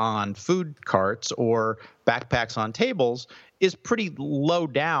butts on food carts or backpacks on tables is pretty low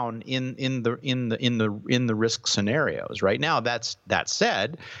down in the risk scenarios. Right now, that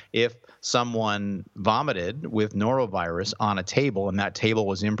said, if someone vomited with norovirus on a table and that table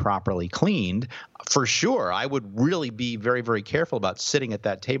was improperly cleaned, for sure, I would really be very, very careful about sitting at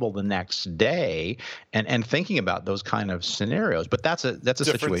that table the next day and thinking about those kind of scenarios. But that's a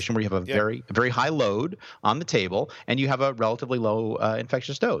situation where you have a very, very high load on the table and you have a relatively low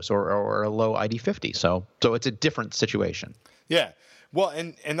infectious dose or a low ID50. So it's a different situation. Yeah. Well,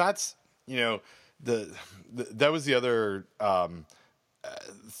 and that's, that was the other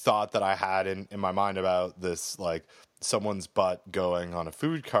thought that I had in my mind about this, like someone's butt going on a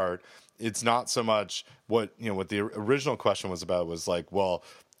food cart. It's not so much what the original question was about was like, well,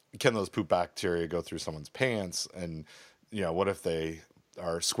 can those poop bacteria go through someone's pants? And what if they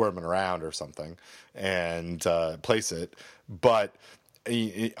are squirming around or something and place it? But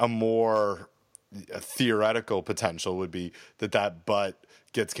a more theoretical potential would be that butt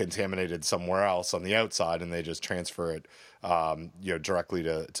gets contaminated somewhere else on the outside, and they just transfer it, directly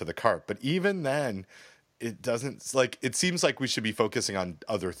to the cart. But even then, it doesn't, like, it seems like we should be focusing on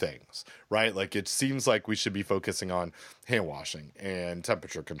other things, right? Like, it seems like we should be focusing on hand washing and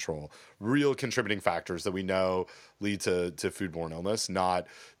temperature control, real contributing factors that we know lead to foodborne illness, not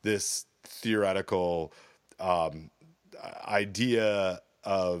this theoretical idea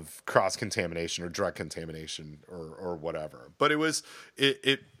of cross contamination or direct contamination or whatever. But it was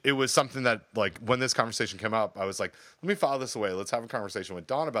something that, like, when this conversation came up, I was like, let me file this away. Let's have a conversation with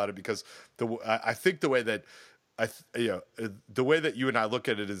Don about it, because I think the way that the way that you and I look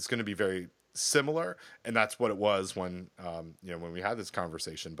at it is going to be very similar, and that's what it was when when we had this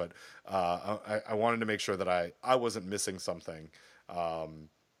conversation. But I wanted to make sure that I wasn't missing something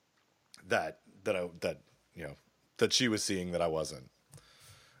that she was seeing that I wasn't.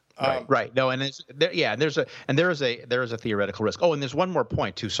 Right. No, and there is a theoretical risk. Oh, and there's one more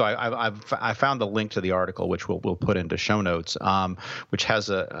point too. So I found the link to the article, which we'll put into show notes, which has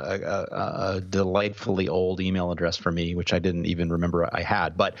a delightfully old email address for me, which I didn't even remember I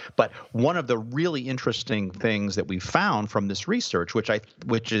had. But one of the really interesting things that we found from this research,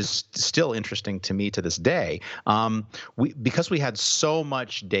 which is still interesting to me to this day, because we had so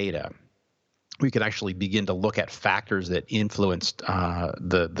much data, we could actually begin to look at factors that influenced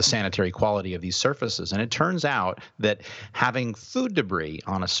the sanitary quality of these surfaces. And it turns out that having food debris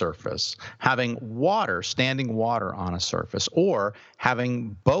on a surface, having standing water on a surface, or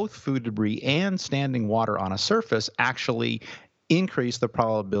having both food debris and standing water on a surface actually increase the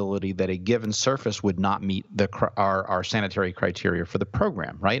probability that a given surface would not meet our sanitary criteria for the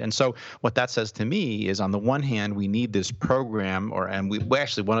program, right? And so what that says to me is, on the one hand, we need this program, and we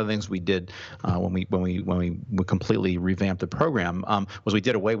actually, one of the things we did when we completely revamped the program was we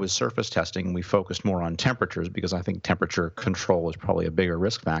did away with surface testing, and we focused more on temperatures, because I think temperature control is probably a bigger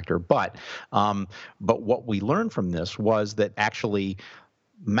risk factor. But what we learned from this was that actually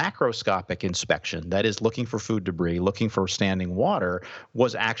macroscopic inspection, that is looking for food debris, looking for standing water,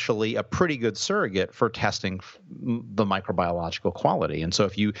 was actually a pretty good surrogate for testing the microbiological quality. And so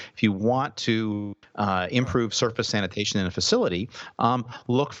if you want to improve surface sanitation in a facility,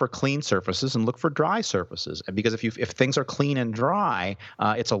 look for clean surfaces and look for dry surfaces, because if things are clean and dry,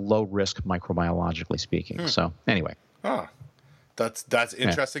 it's a low risk microbiologically speaking. So anyway. That's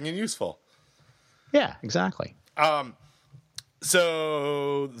interesting and useful. Yeah, exactly.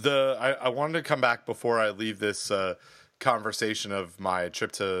 So I wanted to come back before I leave this conversation of my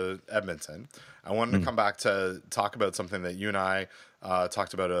trip to Edmonton. I wanted to come back to talk about something that you and I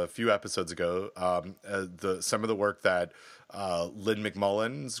talked about a few episodes ago. Some of the work that Lynn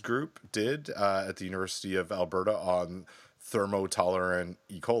McMullen's group did at the University of Alberta on thermotolerant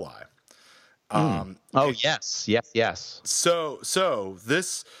E. coli. Yes. So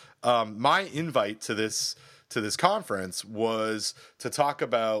this my invite to this conference was to talk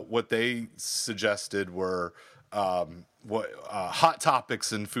about what they suggested were hot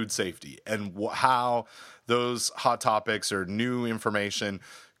topics in food safety, and how those hot topics or new information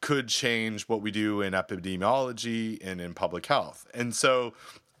could change what we do in epidemiology and in public health. And so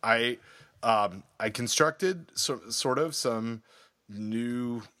I constructed sort of some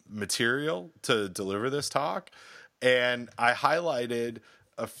new material to deliver this talk, and I highlighted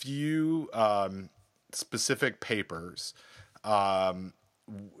a few specific papers to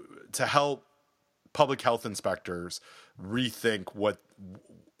help public health inspectors rethink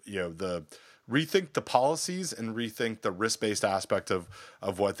rethink the policies and rethink the risk-based aspect of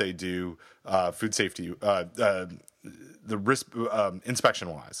what they do, food safety, the risk inspection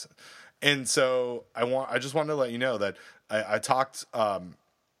wise. And so I just wanted to let you know that I talked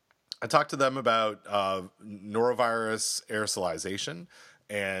to them about norovirus aerosolization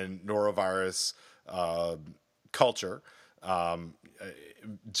and norovirus culture,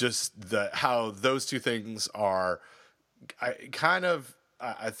 just how those two things are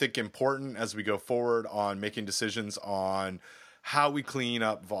I think important as we go forward on making decisions on how we clean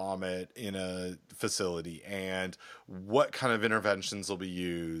up vomit in a facility, and what kind of interventions will be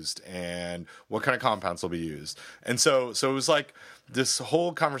used, and what kind of compounds will be used. And so it was like this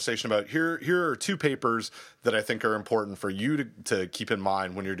whole conversation about here are two papers that I think are important for you to keep in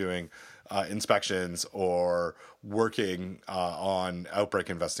mind when you're doing inspections or working on outbreak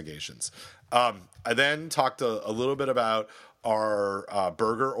investigations. I then talked a little bit about our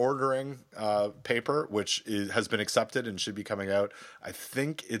burger ordering paper, which has been accepted and should be coming out. I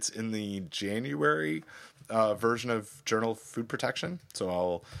think it's in the January version of Journal of Food Protection.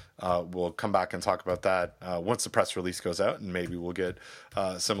 So we'll come back and talk about that once the press release goes out, and maybe we'll get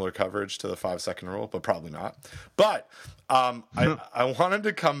similar coverage to the 5-second rule, but probably not. But I wanted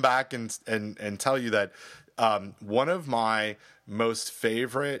to come back and tell you that one of my most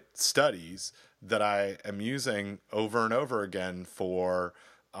favorite studies that I am using over and over again for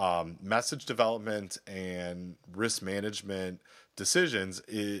message development and risk management decisions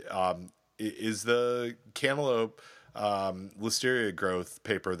is the cantaloupe listeria growth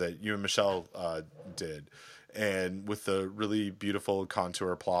paper that you and Michelle did, and with the really beautiful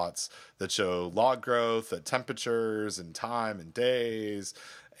contour plots that show log growth at temperatures and time and days,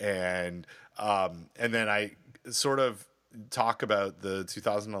 and then I sort of talk about the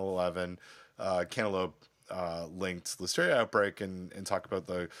 2011 cantaloupe linked listeria outbreak and talk about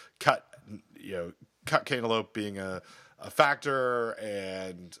the cut cantaloupe being a factor,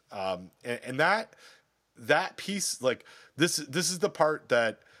 and that piece, like this is the part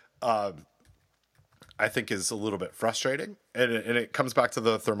that I think is a little bit frustrating, and it comes back to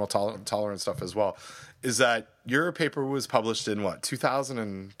the thermal tolerance stuff as well, is that your paper was published in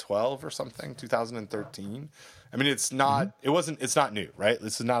 2012 or something, 2013. I mean, it's not it's not new, right?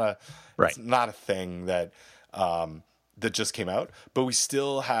 This is not it's not a thing that that just came out, but we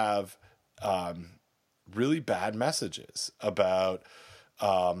still have really bad messages about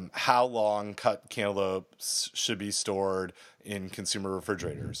how long cut cantaloupes should be stored in consumer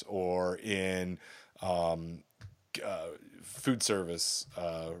refrigerators or in food service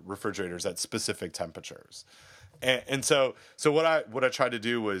refrigerators at specific temperatures. And so what I tried to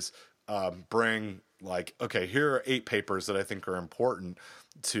do was bring, like, okay, here are 8 papers that I think are important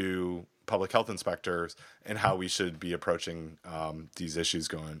to public health inspectors and how we should be approaching these issues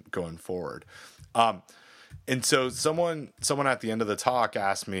going forward. And so someone at the end of the talk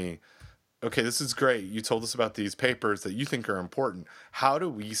asked me, okay, this is great. You told us about these papers that you think are important. How do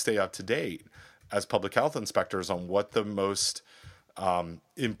we stay up to date as public health inspectors on what the most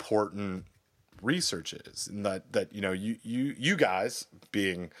important research is? And that you guys,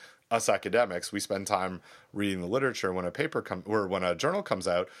 being us academics, we spend time reading the literature when a paper or when a journal comes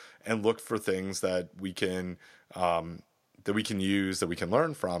out, and look for things that we can use, that we can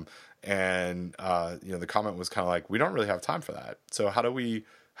learn from. And the comment was kind of like, we don't really have time for that. So how do we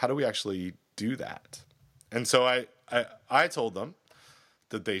actually do that? And so I told them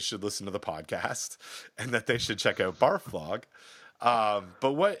that they should listen to the podcast and that they should check out Barflog.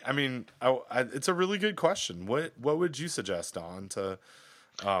 But it's a really good question. What would you suggest, Don, to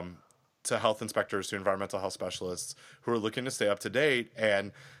health inspectors, to environmental health specialists who are looking to stay up to date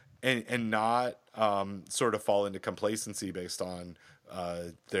and not sort of fall into complacency based on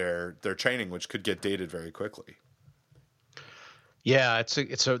their training, which could get dated very quickly? Yeah,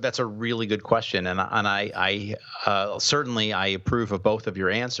 that's a really good question, and I certainly I approve of both of your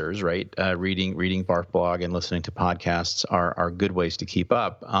answers. Right, reading Barfblog and listening to podcasts are good ways to keep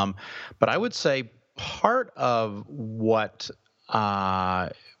up. But I would say part of what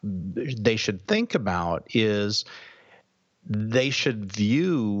they should think about is they should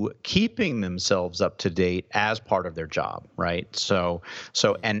view keeping themselves up to date as part of their job, right? So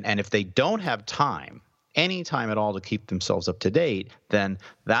and if they don't have any time at all to keep themselves up to date, then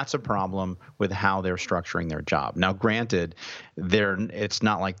that's a problem with how they're structuring their job. Now, granted, it's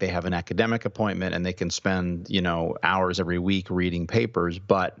not like they have an academic appointment and they can spend, hours every week reading papers,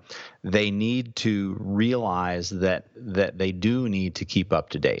 but they need to realize that they do need to keep up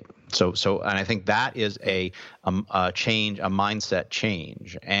to date. So, and I think that is a change, a mindset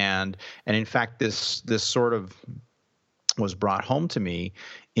change, and in fact, this sort of was brought home to me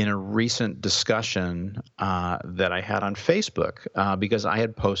in a recent discussion that I had on Facebook because I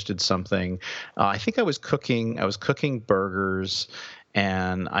had posted something. I think I was cooking burgers,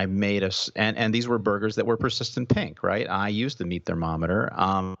 and I made and these were burgers that were persistent pink, right? I used the meat thermometer,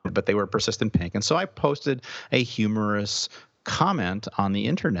 but they were persistent pink, and so I posted a humorous comment on the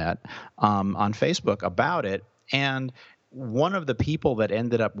internet on Facebook about it, and one of the people that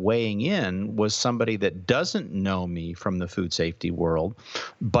ended up weighing in was somebody that doesn't know me from the food safety world,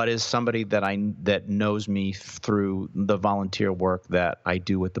 but is somebody that knows me through the volunteer work that I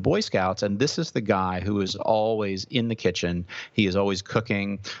do with the Boy Scouts. And this is the guy who is always in the kitchen. He is always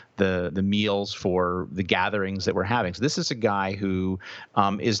cooking the meals for the gatherings that we're having. So this is a guy who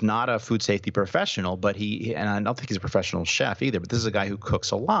is not a food safety professional, but and I don't think he's a professional chef either, but this is a guy who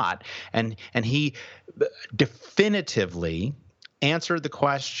cooks a lot. And he definitively answered the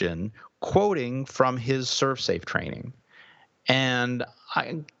question quoting from his ServSafe training. And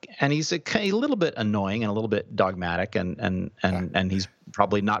and he's a little bit annoying and a little bit dogmatic, and he's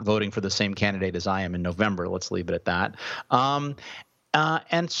probably not voting for the same candidate as I am in November. Let's leave it at that.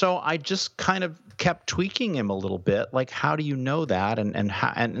 And so I just kind of kept tweaking him a little bit, like, how do you know that? And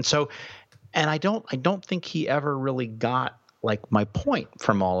I don't think he ever really got like my point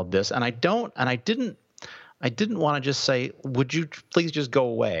from all of this. And I didn't want to just say, would you please just go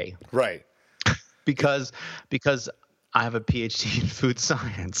away? Right. because I have a PhD in food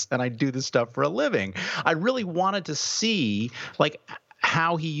science and I do this stuff for a living. I really wanted to see like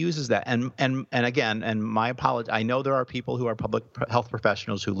how he uses that. And again, and my apology, I know there are people who are public health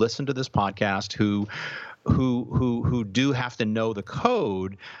professionals who listen to this podcast who do have to know the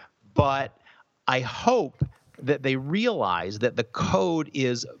code, but I hope that they realize that the code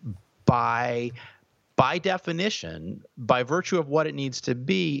is by definition, by virtue of what it needs to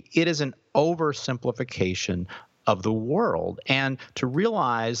be, it is an oversimplification of the world. And to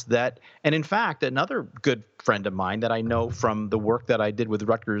realize that, and in fact, another good friend of mine that I know from the work that I did with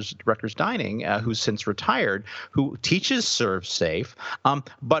Rutgers Dining, who's since retired, who teaches Serve Safe,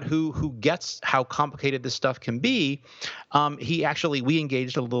 but who gets how complicated this stuff can be. We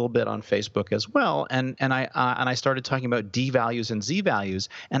engaged a little bit on Facebook as well, and I started talking about D values and Z values,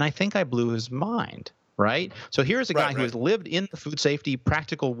 and I think I blew his mind. Right. So here's a guy who has lived in the food safety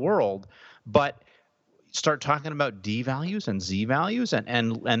practical world, but start talking about D values and Z values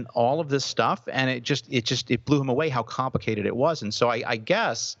and all of this stuff, and it blew him away how complicated it was. And so I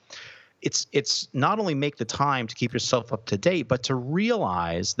guess it's not only make the time to keep yourself up to date, but to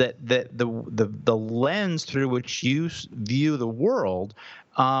realize that the lens through which you view the world,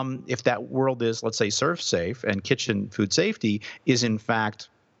 if that world is, let's say, Serve Safe and kitchen food safety, is in fact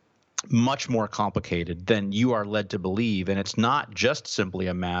much more complicated than you are led to believe. And it's not just simply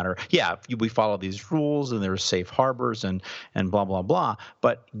a matter, we follow these rules and there's safe harbors and blah, blah, blah,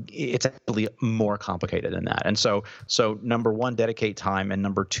 but it's actually more complicated than that. And so number one, dedicate time, and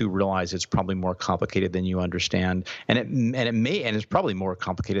number two, realize it's probably more complicated than you understand. And it's probably more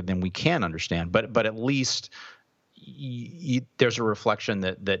complicated than we can understand, but at least there's a reflection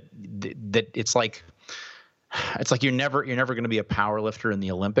that it's like you're never going to be a power lifter in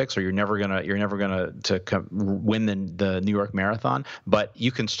the Olympics, or you're never going to win the New York Marathon, but you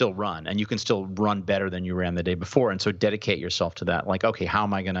can still run, and you can still run better than you ran the day before. And so dedicate yourself to that. Like, okay, how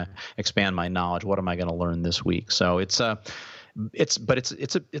am I going to expand my knowledge? What am I going to learn this week? So it's a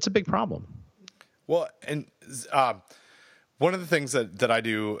big problem. Well, and one of the things that I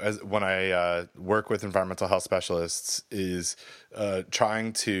do when I work with environmental health specialists is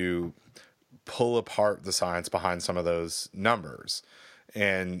trying to pull apart the science behind some of those numbers.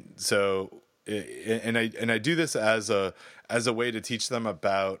 And so, I do this as a way to teach them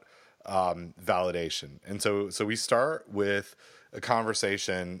about validation. And so we start with a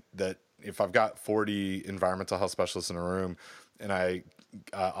conversation that if I've got 40 environmental health specialists in a room, and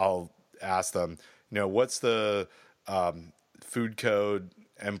I'll ask them, what's the food code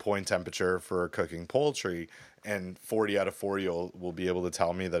endpoint temperature for cooking poultry? And 40 out of 40 will be able to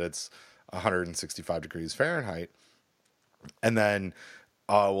tell me that it's 165 degrees Fahrenheit. And then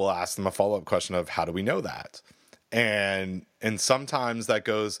we'll ask them a follow-up question of, how do we know that? And sometimes that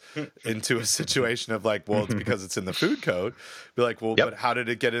goes into a situation of like, well, it's because it's in the food code. Be like, well, But how did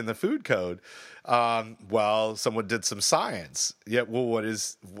it get in the food code? Well, someone did some science. Yeah. Well, what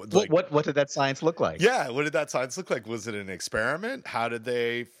did that science look like? Yeah. What did that science look like? Was it an experiment? How did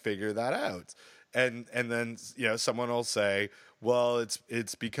they figure that out? And then, someone will say, well,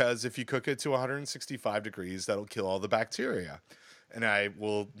 it's because if you cook it to 165 degrees, that'll kill all the bacteria. And I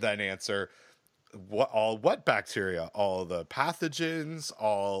will then answer, what bacteria? All the pathogens,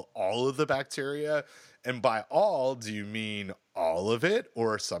 all of the bacteria? And by all, do you mean all of it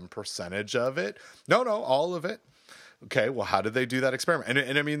or some percentage of it? No, all of it. Okay, well, how did they do that experiment?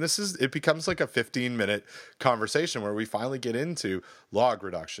 And I mean, it becomes like a 15-minute conversation where we finally get into log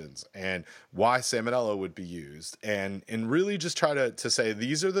reductions and why salmonella would be used, and really just try to say,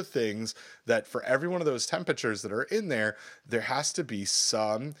 these are the things that for every one of those temperatures that are in there has to be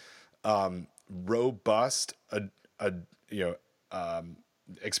some robust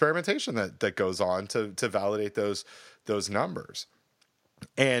experimentation that goes on to validate those numbers.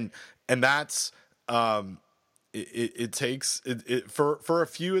 And that's it takes for a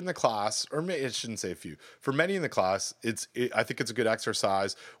few in the class, or maybe it shouldn't say a few, for many in the class, I think it's a good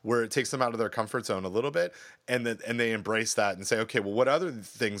exercise where it takes them out of their comfort zone a little bit, and they embrace that and say, okay, well, what other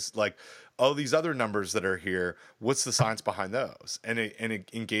things, like, oh, these other numbers that are here, what's the science behind those? And it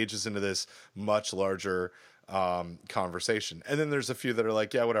engages into this much larger conversation. And then there's a few that are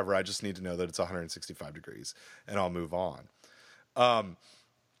like, yeah, whatever, I just need to know that it's 165 degrees and I'll move on.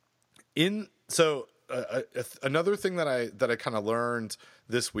 Another thing that I kind of learned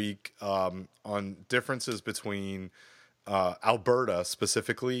this week on differences between Alberta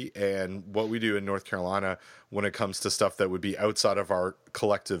specifically and what we do in North Carolina when it comes to stuff that would be outside of our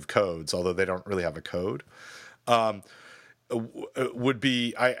collective codes, although they don't really have a code, would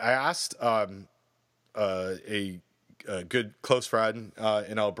be I asked a good close friend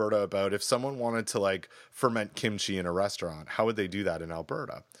in Alberta about if someone wanted to like ferment kimchi in a restaurant, how would they do that in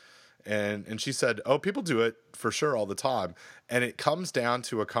Alberta? And she said, oh, people do it for sure all the time. And it comes down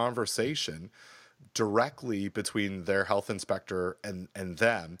to a conversation directly between their health inspector and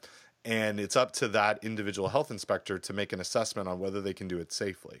them. And it's up to that individual health inspector to make an assessment on whether they can do it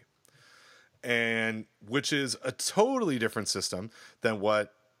safely. And which is a totally different system than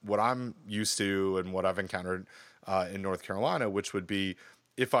what I'm used to and what I've encountered in North Carolina, which would be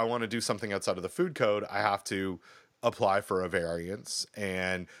if I want to do something outside of the food code, I have to apply for a variance.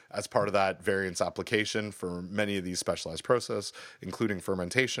 And as part of that variance application for many of these specialized processes, including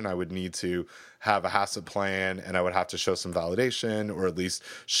fermentation, I would need to have a HACCP plan, and I would have to show some validation or at least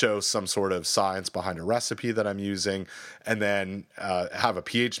show some sort of science behind a recipe that I'm using, and then have a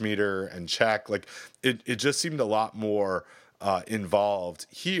pH meter and check. Like it just seemed a lot more involved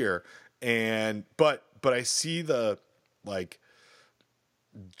here. But I see the like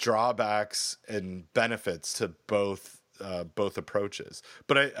drawbacks and benefits to both approaches.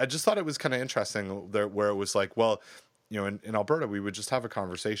 But I just thought it was kind of interesting there, where it was like, well, you know, in Alberta, we would just have a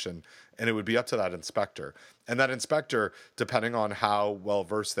conversation and it would be up to that inspector. And that inspector, depending on how well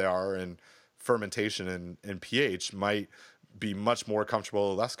versed they are in fermentation and pH, might be much more comfortable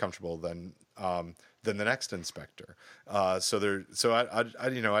or less comfortable than the next inspector. I just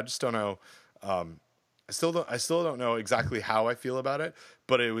don't know. I still don't know exactly how I feel about it,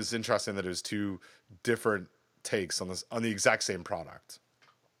 but it was interesting that it was two different takes on the exact same product.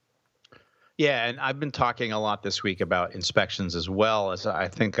 Yeah, and I've been talking a lot this week about inspections as well. As I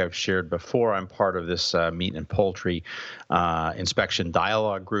think I've shared before, I'm part of this meat and poultry inspection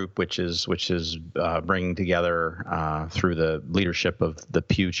dialogue group, which is bringing together through the leadership of the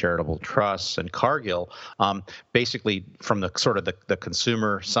Pew Charitable Trust and Cargill, basically from the sort of the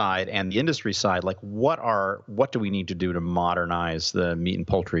consumer side and the industry side, like what do we need to do to modernize the meat and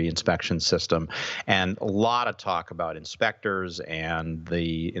poultry inspection system? And a lot of talk about inspectors and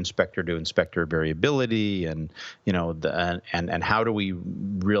the inspector to inspector variability, and and how do we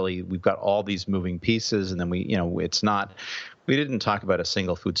really, we've got all these moving pieces, and then we didn't talk about a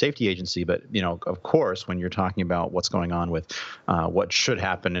single food safety agency, but of course, when you're talking about what's going on with what should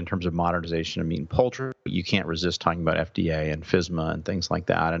happen in terms of modernization of meat and poultry, you can't resist talking about FDA and FSMA and things like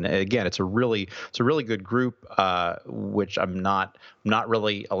that. And again, it's a really good group, which I'm not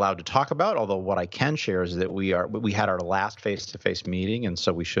really allowed to talk about. Although what I can share is that we had our last face-to-face meeting, and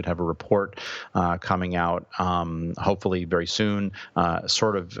so we should have a report coming out hopefully very soon,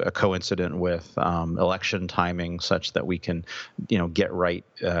 sort of coincident with election timing, such that we can get right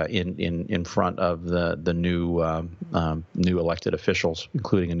in front of the new elected officials,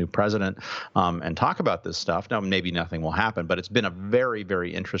 including a new president, and talk about this stuff. Now, maybe nothing will happen, but it's been a very,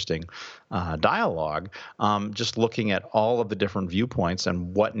 very interesting dialogue, just looking at all of the different viewpoints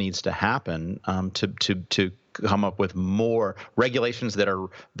and what needs to happen to come up with more regulations that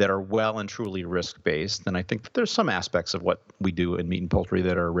are well and truly risk-based. And I think that there's some aspects of what we do in meat and poultry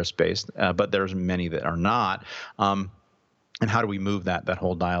that are risk-based, but there's many that are not. And how do we move that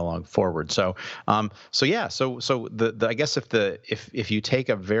whole dialogue forward? So I guess if you take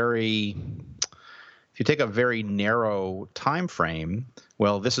a very narrow time frame,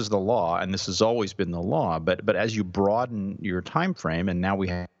 well, this is the law, and this has always been the law. But as you broaden your time frame, and now we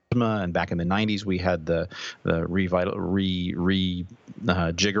have, and back in the 90s we had the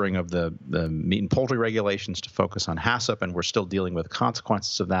jiggering of the meat and poultry regulations to focus on HACCP, and we're still dealing with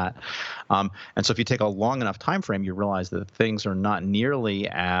consequences of that. And so if you take a long enough time frame, you realize that things are not nearly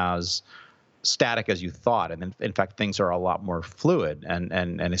as static as you thought, and in fact things are a lot more fluid,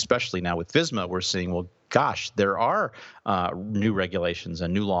 and especially now with FSMA, we're seeing, well, gosh, there are new regulations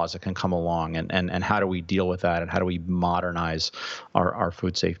and new laws that can come along, and how do we deal with that, and how do we modernize our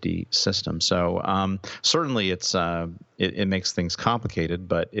food safety system? So certainly it makes things complicated,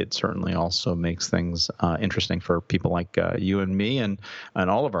 but it certainly also makes things interesting for people like you and me and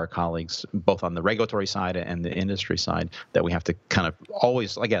all of our colleagues, both on the regulatory side and the industry side, that we have to kind of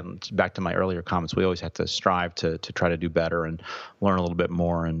always, again, back to my earlier comments, we always have to strive to try to do better and learn a little bit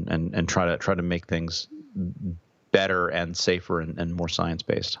more and try to make things better and safer and more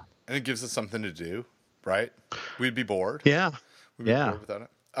science-based. And it gives us something to do, right? We'd be bored. Yeah. We'd be bored without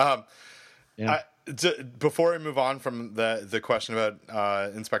it. before I move on from the question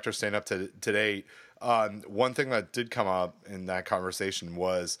about inspectors staying up to date, one thing that did come up in that conversation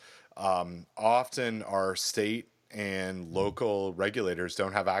was often our state and local regulators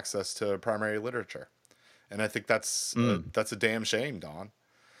don't have access to primary literature, and I think that's a damn shame, Don.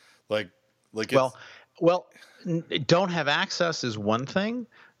 Like well, well, don't have access is one thing,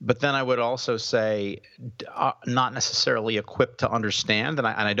 but then I would also say not necessarily equipped to understand, and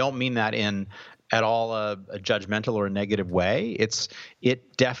I don't mean that in at all a judgmental or a negative way.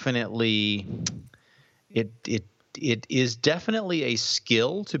 It definitely it is definitely a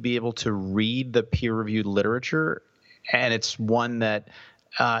skill to be able to read the peer-reviewed literature, and it's one that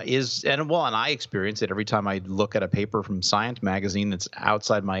and I experience it every time I look at a paper from Science magazine that's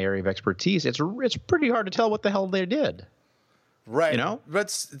outside my area of expertise. It's pretty hard to tell what the hell they did. Right. You know?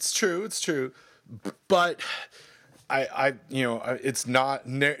 It's true. It's true. But it's not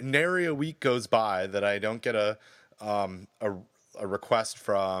nary a week goes by that I don't get a request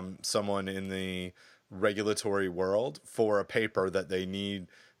from someone in the regulatory world for a paper that they need.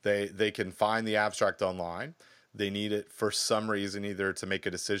 They can find the abstract online. They need it for some reason, either to make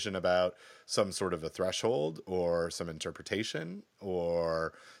a decision about some sort of a threshold or some interpretation,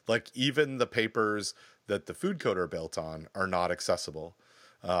 or like even the papers that the food code are built on are not accessible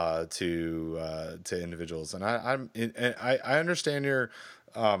to individuals. And I understand your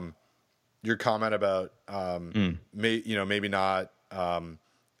comment about maybe not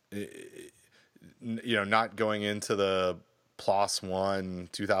not going into the PLOS One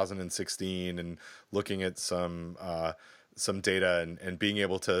 2016 and looking at some data and being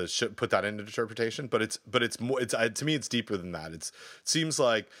able to put that into interpretation, but it's more, to me it's deeper than that. It seems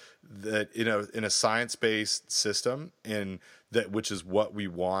like that in a science-based system, in that, which is what we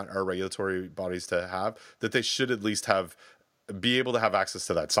want our regulatory bodies to have, that they should at least be able to have access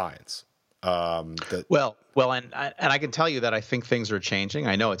to that science. Well, and I can tell you that I think things are changing.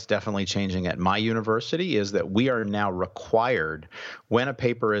 I know it's definitely changing at my university. Is that we are now required, when a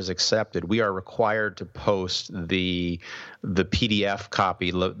paper is accepted, we are required to post the PDF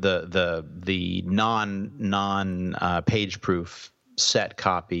copy, the non page proof set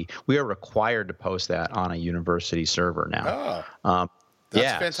copy. We are required to post that on a university server now.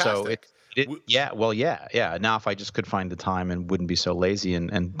 That's fantastic. So yeah. Now, if I just could find the time and wouldn't be so lazy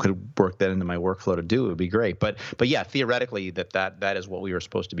and could work that into my workflow to do, it would be great. But yeah, theoretically, that is what we were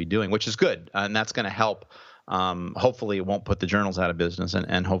supposed to be doing, which is good, and that's going to help. Hopefully, it won't put the journals out of business,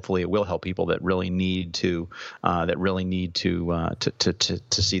 and hopefully, it will help people that really need to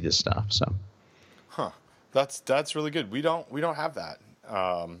see this stuff. So, that's really good. We don't have that.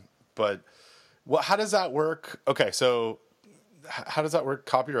 But how does that work? Okay, so. How does that work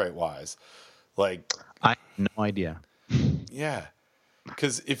copyright wise? Like, I have no idea. Yeah.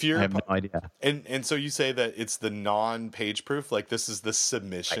 Because if you're, I have no idea. And so you say that it's the non-page proof, like this is the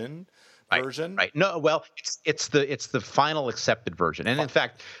submission version, right? No, well, it's the final accepted version, and in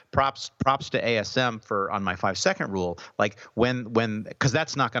fact, props to ASM for on my 5-second rule. Like when because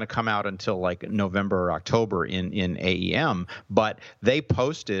that's not going to come out until like November or October in AEM, but they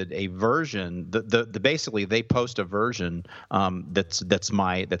posted a version. Basically they post a version that's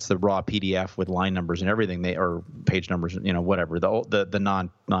the raw PDF with line numbers and everything, or page numbers, whatever, the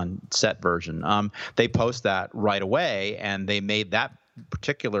non-set version. They post that right away, and they made that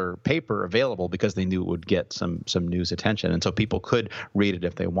particular paper available because they knew it would get some news attention, and so people could read it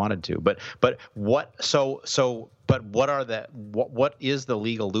if they wanted to. But what is the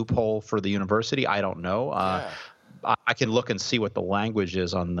legal loophole for the university? I don't know. I can look and see what the language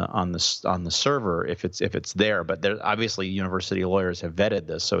is on the server if it's there. But there, obviously, university lawyers have vetted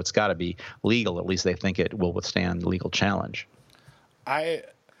this, so it's got to be legal. At least they think it will withstand legal challenge.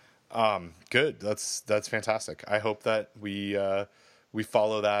 Good. That's fantastic. I hope that we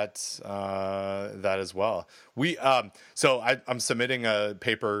follow that as well. I'm submitting a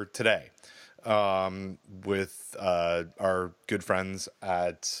paper today with our good friends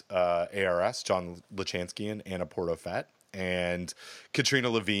at ARS, John Lachansky and Anna Portofet, and Katrina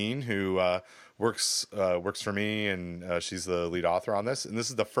Levine, who works for me, and she's the lead author on this. And this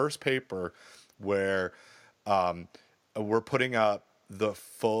is the first paper where we're putting up the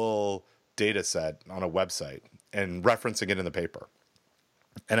full data set on a website and referencing it in the paper.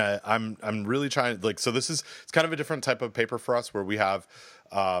 And I'm really trying to so it's kind of a different type of paper for us, where we have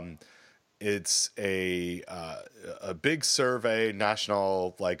it's a big survey,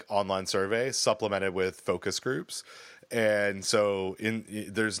 national online survey, supplemented with focus groups, and so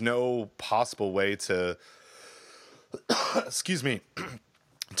there's no possible way to excuse me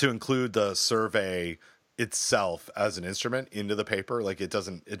to include the survey itself as an instrument into the paper. Like it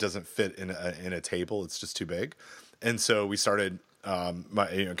doesn't fit in a table. It's just too big. And so we started, kind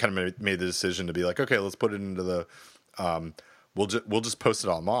of made the decision to be like, okay, let's put it into the, we'll just post it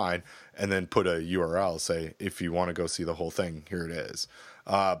online and then put a URL, say, if you want to go see the whole thing, here it is.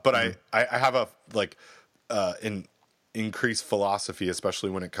 But I have a an increased philosophy, especially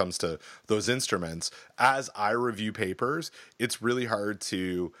when it comes to those instruments. As I review papers, it's really hard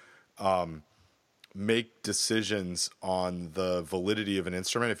to make decisions on the validity of an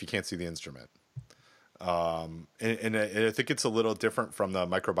instrument if you can't see the instrument. And I think it's a little different from the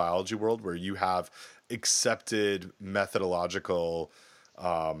microbiology world, where you have accepted methodological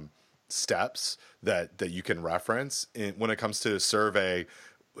steps that you can reference. When it comes to a survey,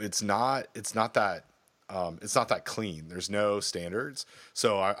 it's not that clean. There's no standards.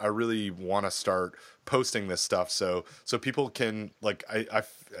 So I really want to start posting this stuff so people can, like, I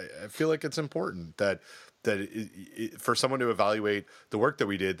feel like it's important that for someone to evaluate the work that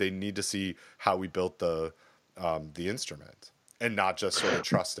we did, they need to see how we built the instrument and not just sort of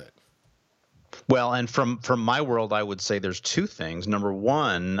trust it. Well, and from my world, I would say there's two things. Number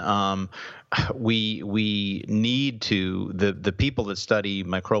one, we need to, the people that study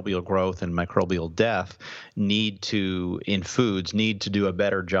microbial growth and microbial death need to do a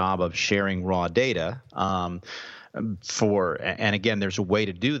better job of sharing raw data. And again, there's a way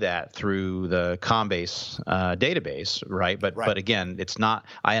to do that through the Combase database, right? But again, it's not.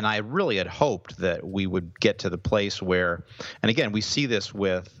 I really had hoped that we would get to the place where, and again, we see this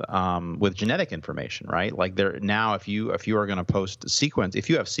with genetic information, right? Like now, if you are going to post sequence, if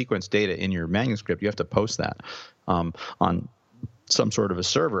you have sequence data in your manuscript, you have to post that on some sort of a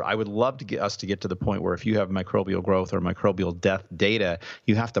server. I would love to get us to get to the point where if you have microbial growth or microbial death data,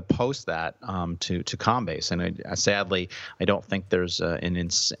 you have to post that to Combase. And sadly, I don't think there's an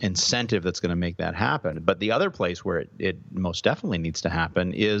incentive that's going to make that happen. But the other place where it most definitely needs to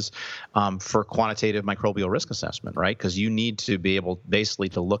happen is for quantitative microbial risk assessment, right? Because you need to be able basically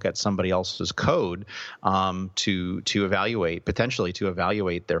to look at somebody else's code to evaluate, potentially to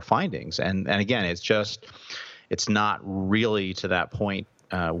evaluate their findings. And again, it's not really to that point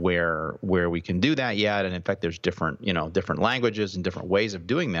where we can do that yet. And in fact, there's different languages and different ways of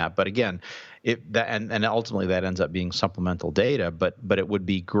doing that. But again, and ultimately that ends up being supplemental data. But it would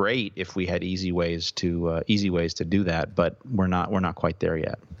be great if we had easy ways to do that. But we're not quite there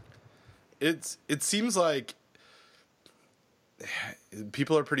yet. It seems like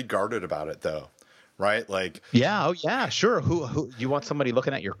people are pretty guarded about it, though. Right? Like, yeah. Oh yeah, sure. Who you want somebody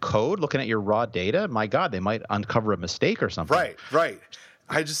looking at your code, looking at your raw data? My God, they might uncover a mistake or something. Right.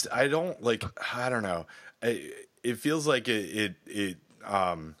 I don't know. It feels like it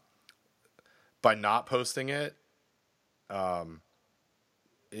by not posting it, or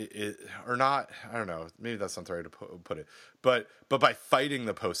not, I don't know, maybe that's not the way to put it, but by fighting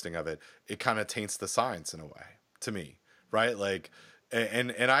the posting of it, it kind of taints the science in a way, to me, right? Like,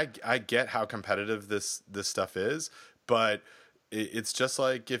 and I get how competitive this stuff is, but it's just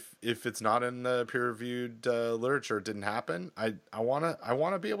like if it's not in the peer-reviewed literature, it didn't happen. I want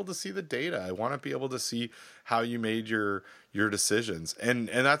to be able to see the data. I want to be able to see how you made your decisions, and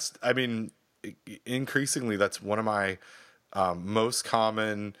that's, I mean, increasingly that's one of my most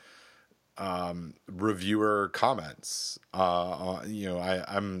common reviewer comments.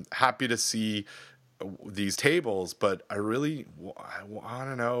 I'm happy to see these tables, but I really want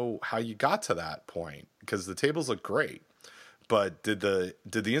to know how you got to that point, because the tables look great, but did the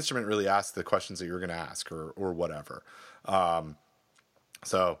instrument really ask the questions that you were going to ask, or whatever?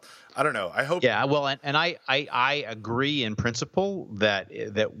 So I don't know. I hope. Yeah, well, and I agree in principle that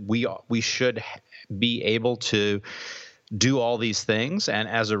we should be able to do all these things. And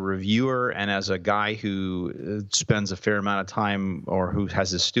as a reviewer and as a guy who spends a fair amount of time, or who has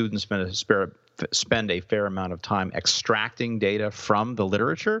his students spend a fair amount of time extracting data from the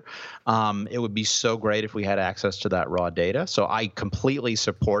literature, it would be so great if we had access to that raw data. So I completely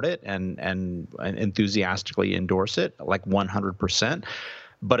support it and enthusiastically endorse it, like 100%.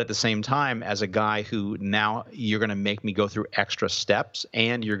 But at the same time, as a guy who now you're going to make me go through extra steps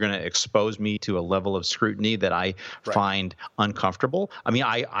and you're going to expose me to a level of scrutiny that I find uncomfortable. I mean,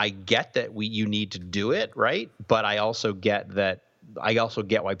 I get that you need to do it, right? But I also get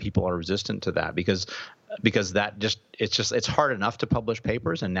why people are resistant to that, because it's hard enough to publish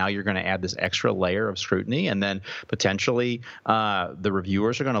papers, and now you're going to add this extra layer of scrutiny, and then potentially the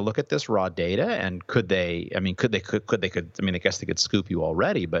reviewers are going to look at this raw data, and I guess they could scoop you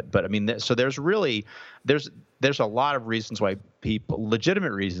already, but I mean, so there's a lot of reasons why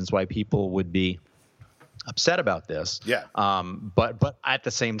legitimate reasons why people would be upset about this. Yeah. But at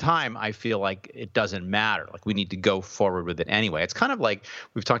the same time, I feel like it doesn't matter. Like we need to go forward with it anyway. It's kind of like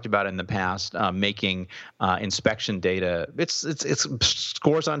we've talked about in the past, making inspection data. It's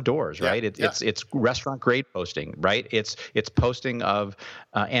scores on doors, right? It's restaurant grade posting, right? It's posting of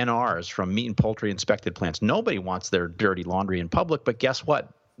NRs from meat and poultry inspected plants. Nobody wants their dirty laundry in public, but guess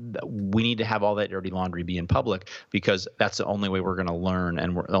what? We need to have all that dirty laundry be in public, because that's the only way we're going to learn,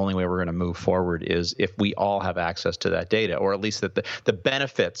 and the only way we're going to move forward is if we all have access to that data, or at least that the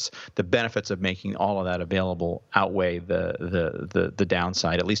benefits of making all of that available outweigh the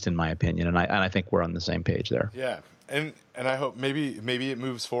downside, at least in my opinion. And I think we're on the same page there. Yeah, and I hope maybe it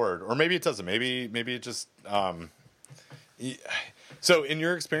moves forward, or maybe it doesn't. Maybe it just. So, in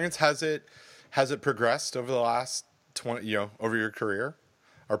your experience, has it progressed over the last 20? Over your career?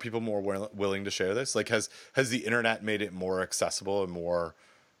 Are people more willing to share this? Like, has the internet made it more accessible and more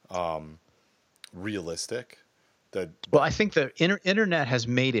realistic? Well, I think the internet has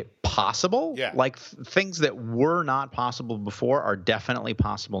made it possible. Yeah. Like things that were not possible before are definitely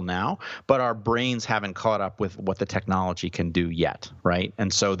possible now, but our brains haven't caught up with what the technology can do yet, right?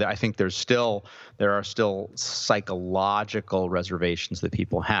 And so I think there are still psychological reservations that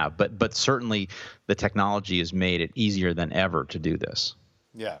people have, but certainly the technology has made it easier than ever to do this.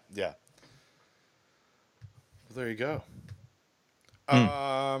 Yeah. Well, there you go.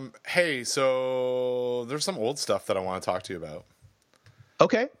 Hey, so there's some old stuff that I want to talk to you about.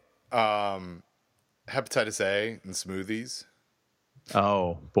 Okay. Hepatitis A and smoothies.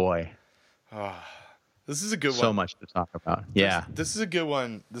 Oh boy. This is a good one. So much to talk about. Yeah. This is a good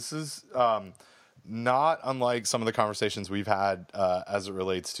one. This is not unlike some of the conversations we've had as it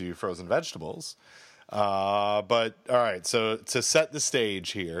relates to frozen vegetables. But all right, so to set the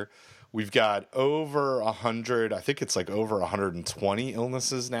stage here, we've got over 100, I think it's like over 120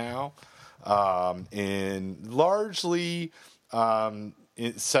 illnesses now, in largely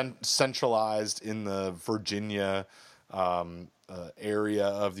centralized in the Virginia area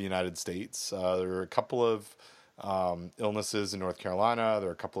of the United States. There are a couple of illnesses in North Carolina. There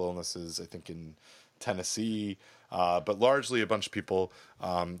are a couple of illnesses, I think, in Tennessee. But largely a bunch of people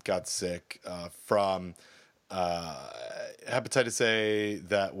got sick from hepatitis A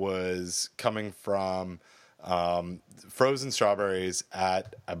that was coming from frozen strawberries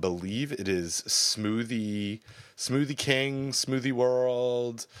at, I believe it is Smoothie King, Smoothie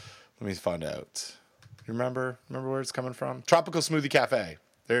World. Let me find out. You remember where it's coming from? Tropical Smoothie Cafe.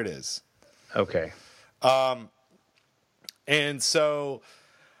 There it is. Okay. And so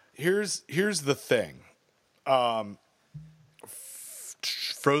here's the thing.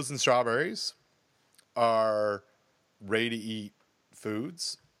 Frozen strawberries are ready to eat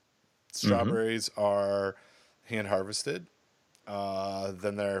foods. Strawberries are hand harvested,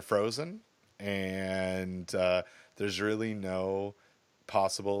 then they're frozen, and there's really no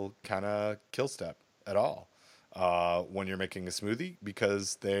possible kind of kill step at all when you're making a smoothie,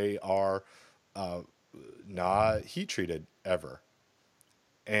 because they are not heat treated ever,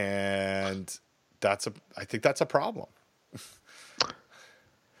 and I think that's a problem.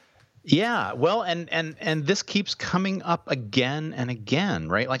 Yeah, well, and this keeps coming up again and again,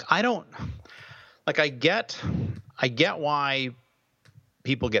 right? Like I get why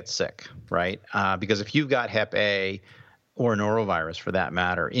people get sick, right? Because if you've got Hep A or norovirus for that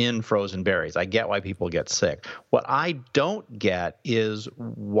matter in frozen berries, I get why people get sick. What I don't get is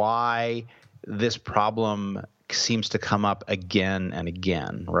why this problem seems to come up again and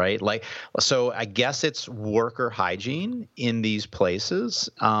again, right? Like, so I guess it's worker hygiene in these places,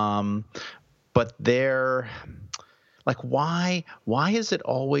 but they're like, why is it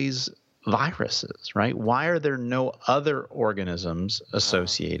always viruses, right? Why are there no other organisms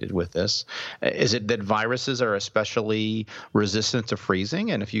associated with this? Is it that viruses are especially resistant to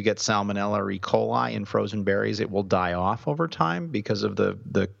freezing, and if you get Salmonella or E. coli in frozen berries, it will die off over time because of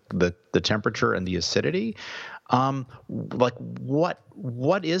the temperature and the acidity? Like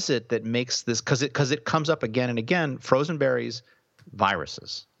what is it that makes this? Because it comes up again and again. Frozen berries,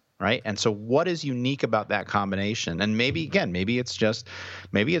 viruses. Right. And so what is unique about that combination? And maybe it's just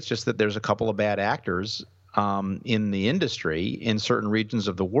that there's a couple of bad actors in the industry in certain regions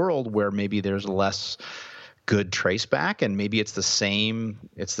of the world where maybe there's less good traceback, and maybe it's the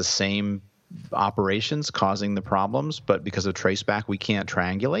same operations causing the problems, but because of traceback we can't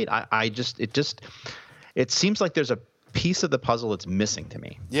triangulate. It seems like there's a piece of the puzzle that's missing to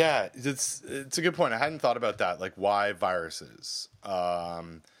me. Yeah, it's a good point. I hadn't thought about that. Like, why viruses?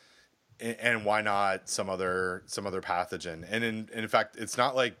 And why not some other pathogen? And in fact, it's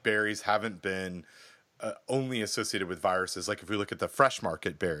not like berries haven't been only associated with viruses. Like if we look at the fresh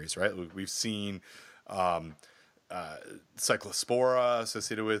market berries, right? We've seen Cyclospora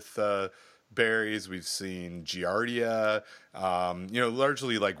associated with berries. We've seen Giardia,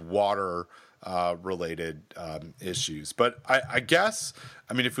 largely like water related issues. But I guess,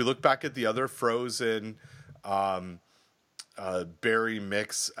 I mean, if we look back at the other frozen berry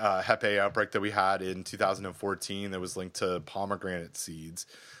mix Hep A outbreak that we had in 2014 that was linked to pomegranate seeds,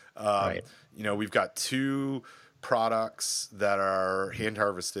 Right. we've got two products that are hand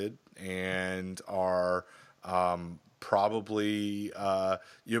harvested and are probably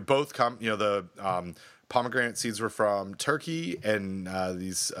both come the pomegranate seeds were from Turkey and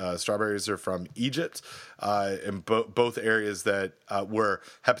these strawberries are from Egypt, in both areas that where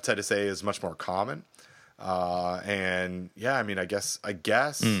hepatitis A is much more common. And yeah, I mean, I guess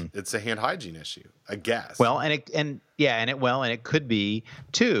it's a hand hygiene issue. I guess. Well, and it could be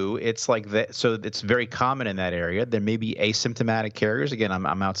too. It's like that. So it's very common in that area. There may be asymptomatic carriers. Again,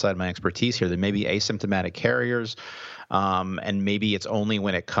 I'm outside my expertise here. There may be asymptomatic carriers. And maybe it's only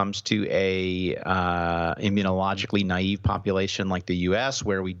when it comes to a immunologically naive population like the U.S.,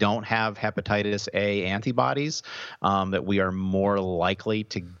 where we don't have hepatitis A antibodies, that we are more likely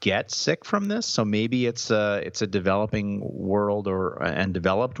to get sick from this. So maybe it's a developing world and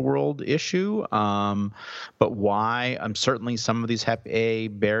developed world issue. But why? Certainly some of these Hep A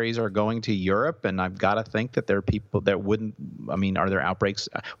berries are going to Europe, and I've got to think that there are people that wouldn't. I mean, are there outbreaks?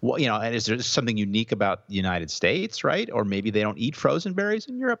 Well, and is there something unique about the United States, right? Or maybe they don't eat frozen berries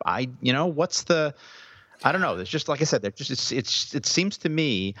in Europe. What's the? I don't know. There's just, like I said, it seems to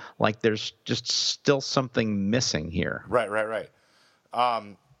me like there's just still something missing here. Right.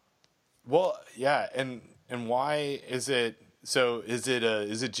 Well, yeah, and why is it? So is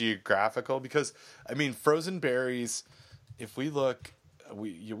it geographical? Because I mean, frozen berries. If we look,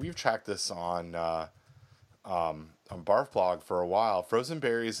 we've tracked this on Barf Blog for a while. Frozen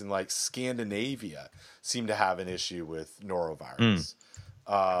berries in like Scandinavia seem to have an issue with norovirus.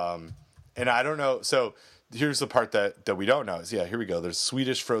 And I don't know. So here's the part that we don't know is, here we go. There's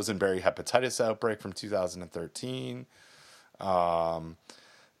Swedish frozen berry hepatitis outbreak from 2013.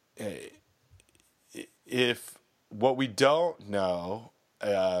 If what we don't know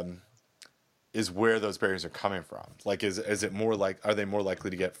is where those berries are coming from. Like, is it more like, are they more likely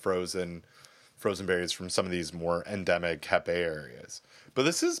to get frozen berries from some of these more endemic Hep A areas? But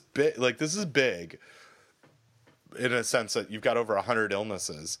this is big. Like, this is big in a sense that you've got over 100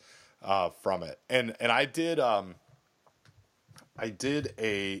 illnesses from it. And I did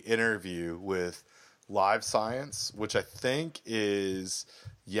a interview with Live Science, which I think is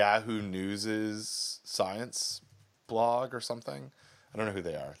Yahoo News's science blog or something. I don't know who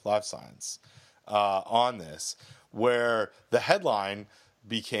they are. Live Science on this, where the headline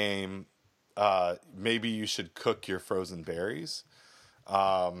became maybe you should cook your frozen berries.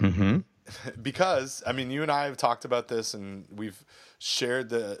 Because, I mean, you and I have talked about this, and we've shared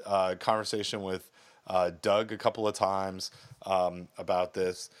the conversation with Doug a couple of times about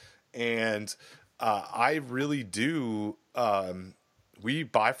this. And I really do. We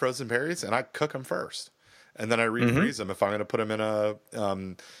buy frozen berries, and I cook them first, and then I refreeze them if I'm going to put them in a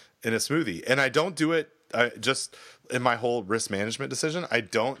smoothie. And I don't do it just in my whole risk management decision. I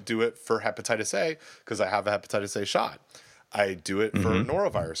don't do it for hepatitis A because I have a hepatitis A shot. I do it for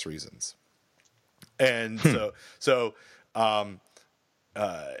norovirus reasons. And the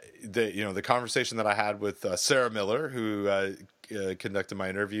conversation that I had with Sarah Miller, who conducted my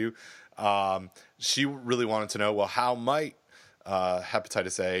interview, she really wanted to know, well, how might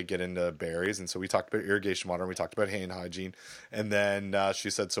hepatitis A get into berries? And so we talked about irrigation water, and we talked about hand hygiene. And then she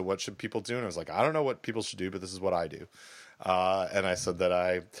said, so what should people do? And I was like, I don't know what people should do, but this is what I do. And I said that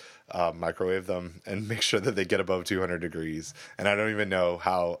I microwave them and make sure that they get above 200 degrees. And I don't even know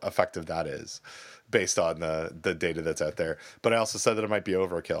how effective that is based on the data that's out there. But I also said that it might be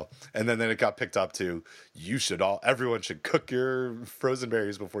overkill. And then it got picked up to, everyone should cook your frozen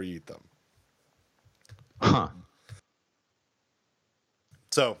berries before you eat them. Huh.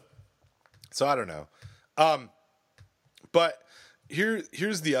 So I don't know. But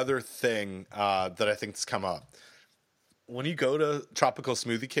here's the other thing that I think has come up. When you go to Tropical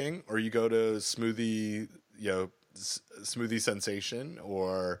Smoothie King, or you go to Smoothie Sensation,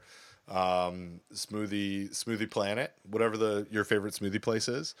 or Smoothie Planet, whatever your favorite smoothie place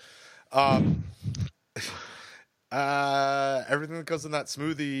is, everything that goes in that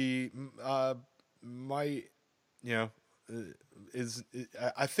smoothie might,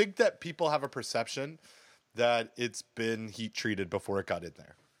 I think that people have a perception that it's been heat treated before it got in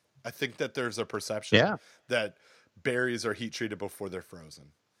there. I think that there's a perception that berries are heat treated before they're frozen.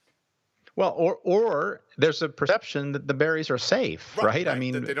 Well, or there's a perception that the berries are safe, right? I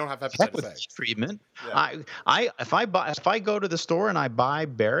mean, that they don't have heck hepatitis with A. heat treatment. Yeah. If I go to the store and I buy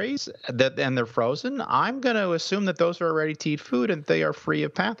berries and they're frozen, I'm going to assume that those are ready to eat food and they are free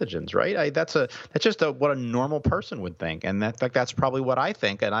of pathogens, right? That's just what a normal person would think, and that's probably what I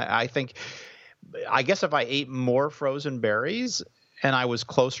think. And I think, I guess if I ate more frozen berries and I was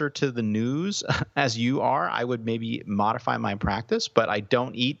closer to the news as you are, I would maybe modify my practice. But I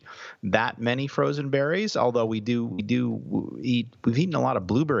don't eat that many frozen berries, although we've eaten a lot of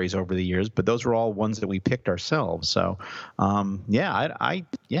blueberries over the years, but those were all ones that we picked ourselves. So, I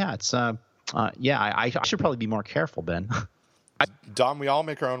should probably be more careful, Ben. Don, we all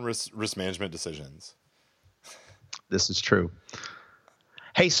make our own risk management decisions. This is true.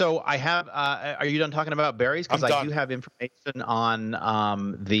 Hey, so I have. Are you done talking about berries? Because I do have information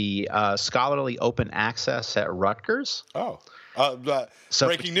on the scholarly open access at Rutgers. Oh,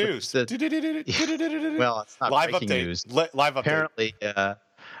 breaking news. Well, it's not live breaking update. news. Live update.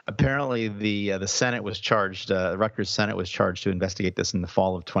 Apparently, the Senate was charged. Rutgers Senate was charged to investigate this in the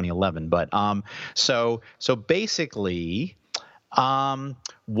fall of 2011. But so basically,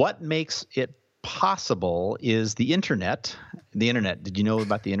 what makes it possible is the internet. The internet. Did you know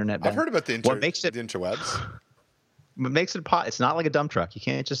about the internet, Ben? I've heard about the What makes it the interwebs. What makes it it's not like a dump truck. You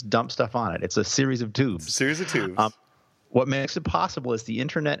can't just dump stuff on it. It's a series of tubes. What makes it possible is the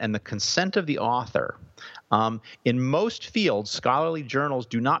internet and the consent of the author. In most fields, scholarly journals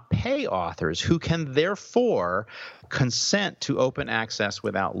do not pay authors, who can therefore consent to open access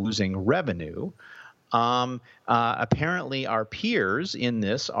without losing revenue. Apparently, our peers in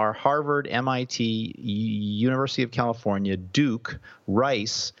this are Harvard, MIT, University of California, Duke,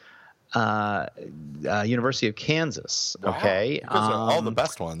 Rice, University of Kansas. Wow. Okay, all the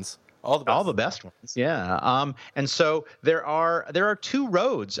best ones. All the best ones, yeah. And so there are two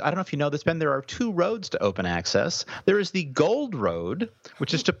roads. I don't know if you know this, Ben. There are two roads to open access. There is the Gold Road,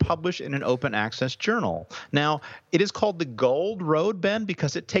 which is to publish in an open access journal. Now, it is called the Gold Road, Ben,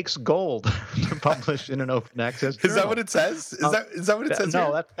 because it takes gold to publish in an open access journal. Is that what it says? Is that what it says?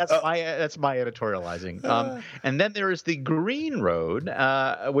 No, that's my editorializing. And then there is the Green Road,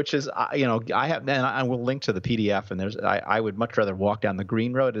 which is I will link to the PDF. And I would much rather walk down the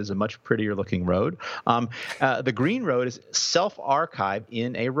Green Road. It is a much prettier looking road. The Green Road is self-archived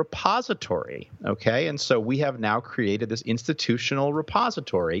in a repository. Okay, and so we have now created this institutional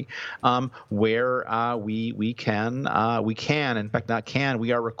repository where we are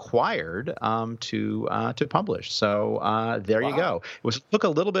required to publish. So there you go. It took a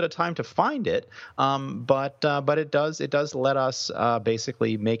little bit of time to find it, but it does let us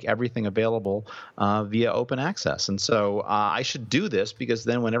basically make everything available via open access. And so I should do this, because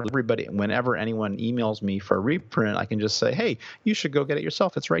then whenever anyone emails me for a reprint, I can just say, hey, you should go get it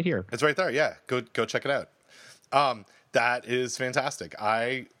yourself. It's right here. It's right there. Yeah. Go check it out. That is fantastic.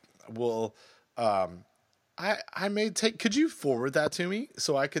 I will, I may take, could you forward that to me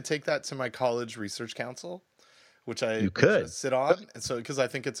so I could take that to my college research council, which I sit on. And so, because I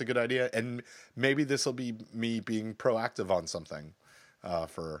think it's a good idea, and maybe this will be me being proactive on something,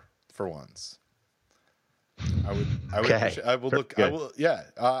 for once. I will look. Good. I will. Yeah.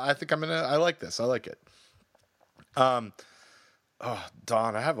 I think I like this. I like it. Don,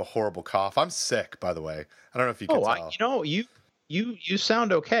 I have a horrible cough. I'm sick, by the way. I don't know if you can tell. You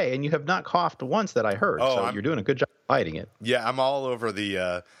sound okay, and you have not coughed once that I heard. You're doing a good job fighting it. Yeah, I'm all over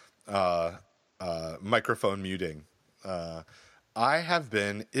the microphone muting. I have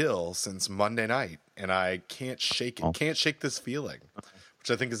been ill since Monday night, and I can't shake it. Can't shake this feeling,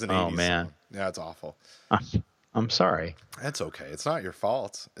 which I think is an 80s song. Yeah, it's awful. I'm sorry. That's okay. It's not your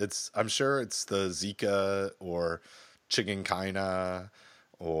fault. I'm sure it's the Zika or chikungunya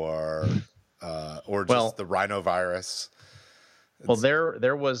or just the rhinovirus. Well,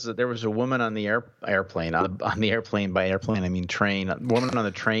 there was a woman on the airplane. On the airplane, by airplane I mean train. A woman on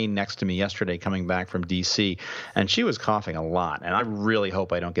the train next to me yesterday, coming back from D.C., and she was coughing a lot. And I really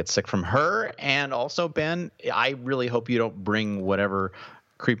hope I don't get sick from her. And also, Ben, I really hope you don't bring whatever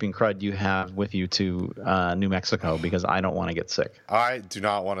creeping crud you have with you to New Mexico, because I don't want to get sick. I do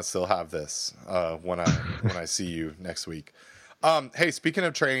not want to still have this when I see you next week. Hey, speaking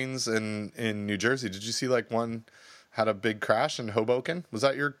of trains in New Jersey, did you see one had a big crash in Hoboken? Was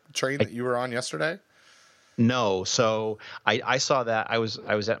that your train that you were on yesterday? No, so I saw that. I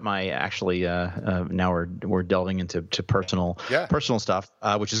was at my now we're delving into personal stuff,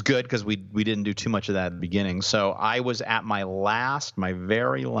 which is good, because we didn't do too much of that at the beginning. So I was at my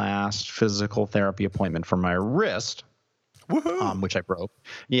very last physical therapy appointment for my wrist. Woohoo! which I broke.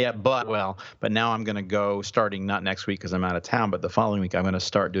 Yeah, but now I'm going to go starting not next week because I'm out of town, but the following week I'm going to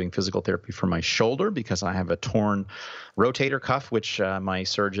start doing physical therapy for my shoulder because I have a torn rotator cuff, which my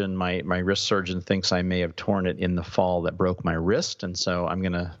wrist surgeon thinks I may have torn it in the fall that broke my wrist, and so I'm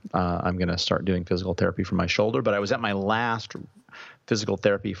gonna start doing physical therapy for my shoulder. But I was at my last physical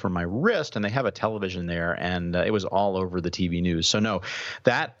therapy for my wrist, and they have a television there, and it was all over the TV news. So no,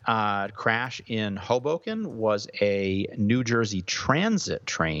 that crash in Hoboken was a New Jersey Transit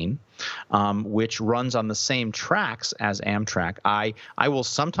train, which runs on the same tracks as Amtrak. I will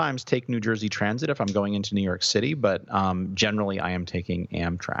sometimes take New Jersey Transit if I'm going into New York City, but generally I am taking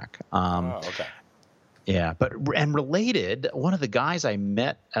Amtrak. Okay. Yeah, and related, one of the guys I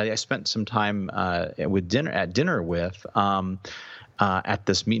met, I spent some time at dinner with. At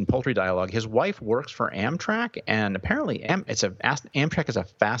this meat and poultry dialogue, his wife works for Amtrak, and apparently Amtrak is a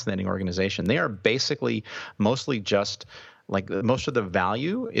fascinating organization. They are basically mostly just like most of the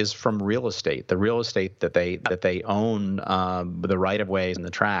value is from real estate, the real estate that they own, the right of ways and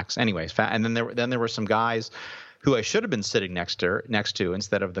the tracks. Anyways, and then there were some guys who I should have been sitting next to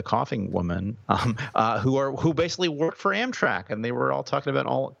instead of the coughing woman, who basically worked for Amtrak, and they were all talking about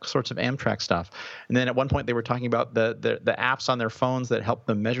all sorts of Amtrak stuff. And then at one point they were talking about the apps on their phones that help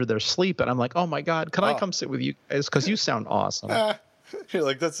them measure their sleep, and I'm like, oh my God, can I come sit with you guys because you sound awesome. You're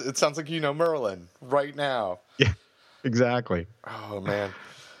like, it sounds like you know Merlin right now. Yeah, exactly. Oh man,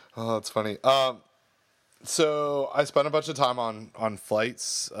 oh that's funny. So I spent a bunch of time on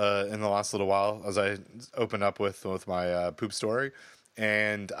flights in the last little while, as I opened up with my poop story,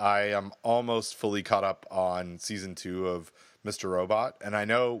 and I am almost fully caught up on season 2 of Mr. Robot. And I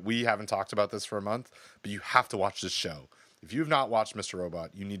know we haven't talked about this for a month, but you have to watch this show. If you have not watched Mr. Robot,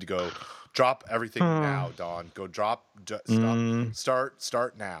 you need to go drop everything now, Dawn. Go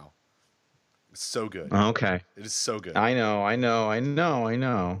start now. It's so good. Okay. It is so good. I know. It's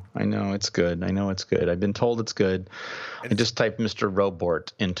good. I know it's good. I've been told it's good. I just typed Mr.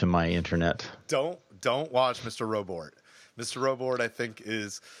 Robot into my internet. Don't watch Mr. Robot. Mr. Robot, I think,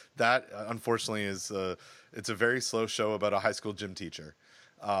 unfortunately is it's a very slow show about a high school gym teacher.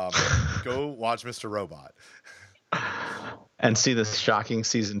 Go watch Mr. Robot. And see the shocking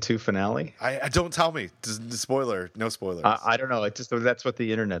season 2 finale. I don't tell me. Spoiler. No spoilers. I don't know. That's what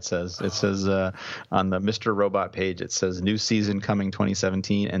the internet says. It says on the Mr. Robot page, it says new season coming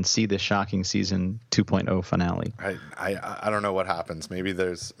 2017, and see the shocking season 2.0 finale. I don't know what happens. Maybe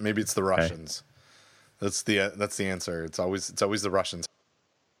it's the Russians. Okay. That's the answer. It's always the Russians.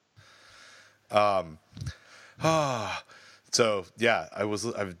 So yeah,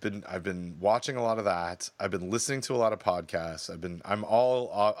 I've been watching a lot of that. I've been listening to a lot of podcasts. I'm all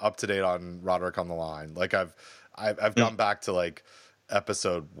up to date on Roderick on the Line. Like I've gone back to like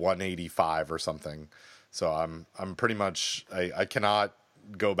episode 185 or something. So I'm pretty much I cannot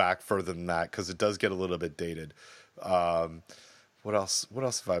go back further than that because it does get a little bit dated. What else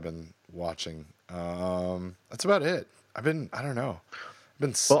have I been watching? That's about it. I don't know. I've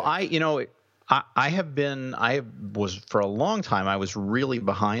been sick. Well, I was for a long time, I was really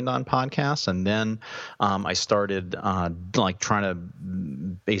behind on podcasts. And then I started trying to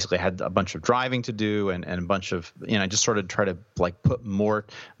basically had a bunch of driving to do and a bunch of, I just sort of try to like put more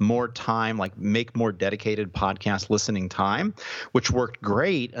time, like make more dedicated podcast listening time, which worked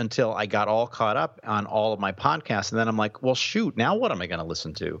great until I got all caught up on all of my podcasts. And then I'm like, well, shoot, now what am I going to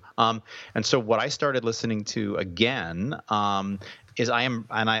listen to? And so what I started listening to again, I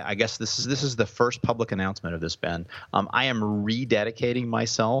guess this is the first public announcement of this, Ben. I am rededicating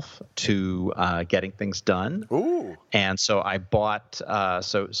myself to getting things done. Ooh. And so I bought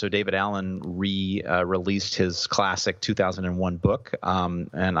so David Allen released his classic 2001 book,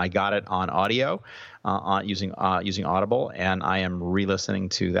 and I got it on audio using Audible, and I am re-listening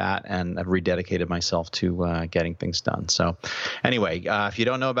to that, and I've rededicated myself to getting things done. So anyway, if you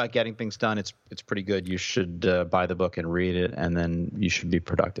don't know about getting things done, it's pretty good. You should buy the book and read it, and then you should be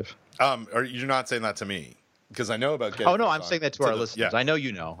productive. You're not saying that to me because I know about getting. Oh no, I'm saying that to our listeners. Yeah. I know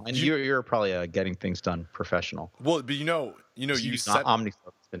you know, and you're probably a getting things done professional. Well, but you said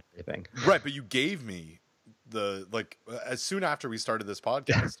omnifocused and everything, right? But you gave me as soon after we started this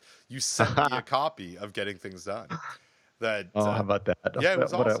podcast, you sent me a copy of Getting Things Done. How about that? Yeah, it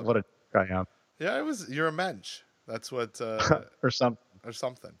was awesome. What a guy I am. Yeah, you're a mensch. That's what or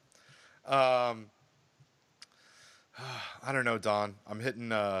something. I don't know, Don. I'm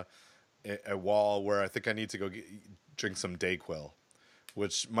hitting a wall where I think I need to go drink some Dayquil,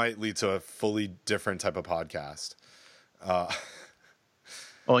 which might lead to a fully different type of podcast. Oh,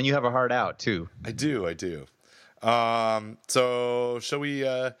 and you have a heart out too. I do. So shall we?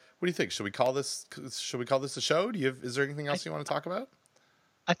 What do you think? Should we call this? Should we call this a show? Is there anything else you want to talk about?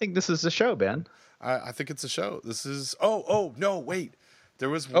 I think this is the show, Ben. I think it's a show. This is. Oh no! Wait, there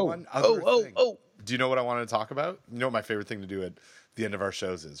was Oh, one other thing. oh. Do you know what I wanted to talk about? You know what my favorite thing to do at the end of our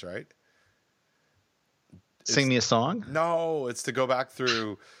shows is, right? Sing me a song? No, it's to go back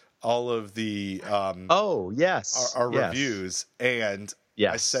through all of the Oh, yes. our yes. reviews, and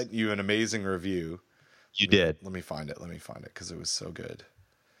Yes. I sent you an amazing review. You did. Let me find it because it was so good.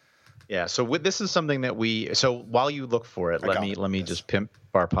 Yeah. So this is something that so while you look for it, let me just pimp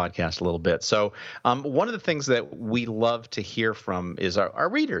our podcast a little bit. So one of the things that we love to hear from is our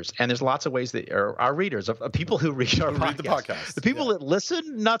readers, and there's lots of ways that our readers of people who read our podcast. Read the podcast. The people that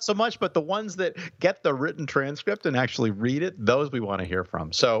listen, not so much, but the ones that get the written transcript and actually read it, those we want to hear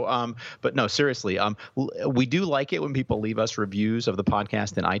from. So, but no, seriously, we do like it when people leave us reviews of the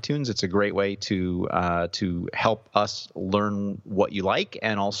podcast in iTunes. It's a great way to help us learn what you like,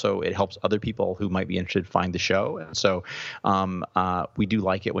 and also it helps other people who might be interested find the show. And so we do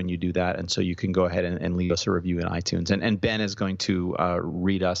like it when you do that, and so you can go ahead and leave us a review in iTunes. And Ben is going to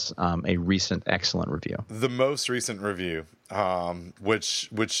read us a recent excellent review. The most recent review, which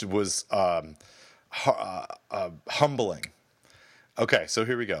was humbling. Okay, so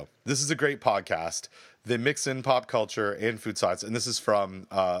here we go. This is a great podcast. They mix in pop culture and food science, and this is from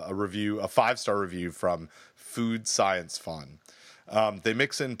a 5-star review from Food Science Fun. They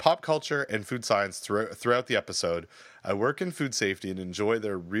mix in pop culture and food science throughout the episode. I work in food safety and enjoy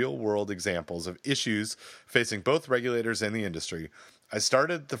their real-world examples of issues facing both regulators and the industry. I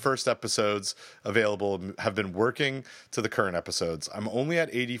started the first episodes available and have been working to the current episodes. I'm only at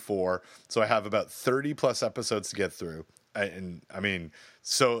 84, so I have about 30 plus episodes to get through. And I mean,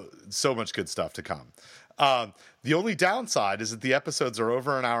 so much good stuff to come. The only downside is that the episodes are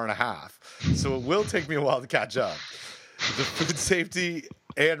over an hour and a half, so it will take me a while to catch up. The food safety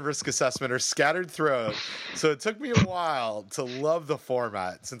and risk assessment are scattered throughout, so it took me a while to love the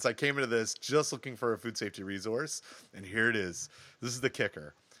format since I came into this just looking for a food safety resource, and here it is. This is the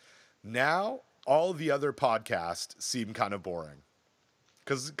kicker. Now, all the other podcasts seem kind of boring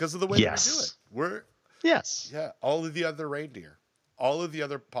because of the way that we do it. All of the other reindeer, all of the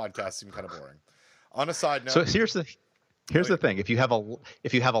other podcasts seem kind of boring. On a side note, so here's the thing: if you have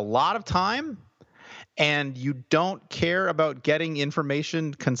a lot of time and you don't care about getting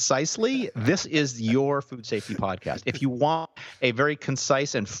information concisely, this is your food safety podcast. If you want a very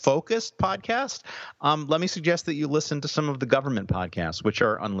concise and focused podcast, let me suggest that you listen to some of the government podcasts, which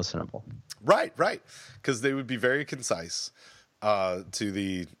are unlistenable. Right, because they would be very concise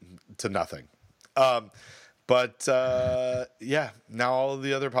to nothing. But now all of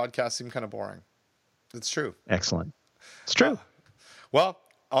the other podcasts seem kind of boring. It's true. Excellent. It's true. Well,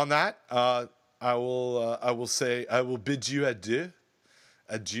 on that, I will bid you adieu.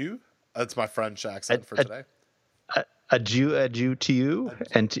 Adieu. That's my French accent for today. Adieu to you,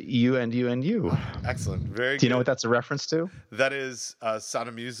 and to you and you and you. Excellent. Very good. Do you know what that's a reference to? That is Sound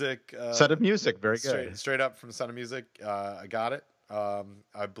of Music. Sound of Music. Very good. Straight up from Sound of Music. I got it. I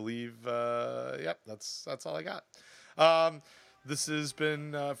believe. That's all I got. This has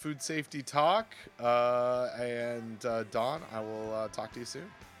been Food Safety Talk, and Don, I will talk to you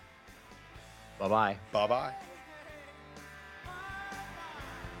soon. Bye-bye. Bye-bye.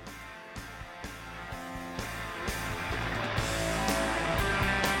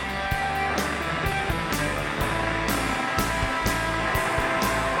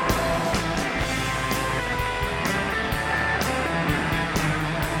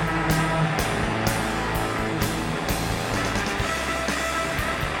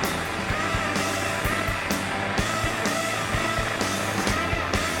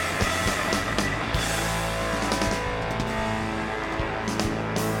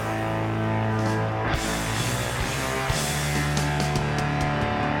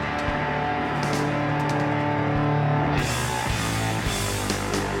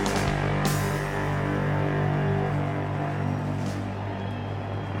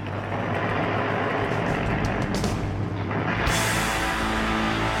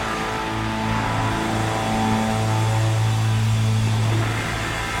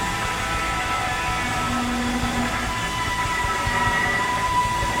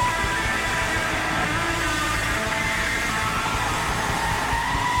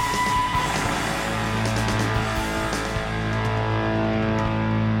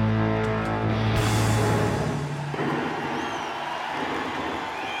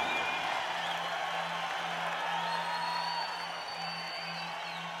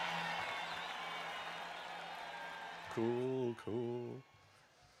 Cool.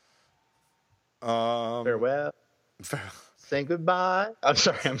 Farewell. Saying goodbye. I'm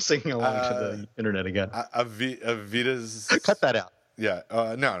sorry, I'm singing along to the internet again. Avita's. Cut that out. Yeah.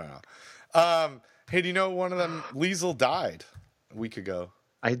 No. Hey, do you know one of them? Liesel died a week ago.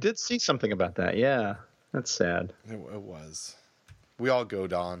 I did see something about that. Yeah, that's sad. It was. We all go,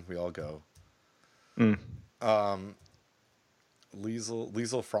 Don. We all go.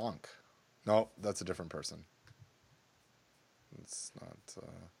 Liesel Frank. No, that's a different person. It's not.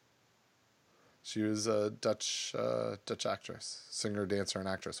 She was a Dutch actress, singer, dancer, and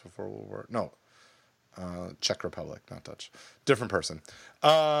actress before World War. No, Czech Republic, not Dutch. Different person.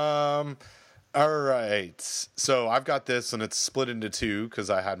 All right. So I've got this, and it's split into two because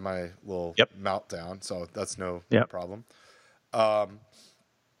I had my little meltdown. So that's no problem.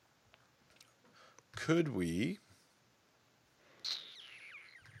 Could we?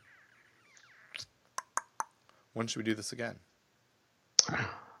 When should we do this again?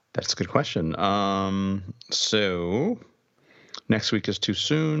 That's a good question. So next week is too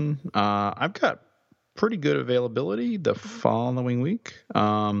soon. I've got pretty good availability the following week.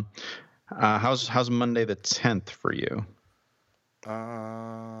 How's Monday the 10th for you?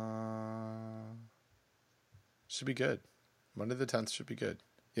 Should be good. Monday the 10th should be good.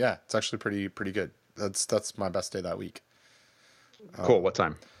 Yeah, it's actually pretty good. That's my best day that week. Cool. What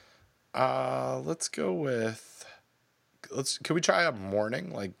time? Let's go with. Can we try a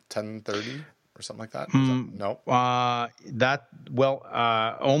morning, like 10:30 or something like that? No.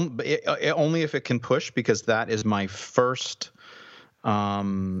 Only if it can push, because that is my first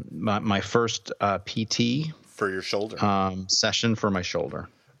my first PT for your shoulder session for my shoulder.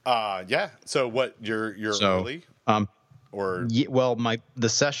 Yeah. So what? You're early. Or the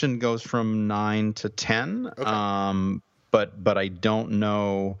session goes from 9 to 10. Okay. But I don't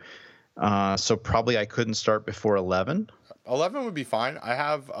know. So probably I couldn't start before 11. 11 would be fine. I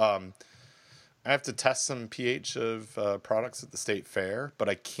have to test some pH of products at the state fair, but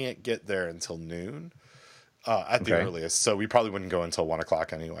I can't get there until noon at the earliest. So we probably wouldn't go until 1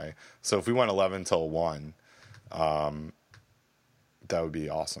 o'clock anyway. So if we went 11 till 1, that would be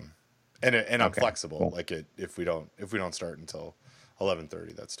awesome. And I'm flexible. Cool. Like if we don't start until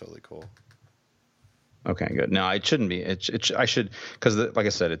 11:30, that's totally cool. Okay, good. No, it shouldn't be. I should, because like I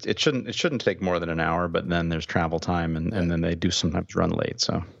said, it shouldn't take more than an hour. But then there's travel time, and then they do sometimes run late.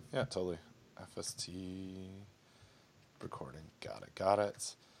 So yeah, totally. FST recording. Got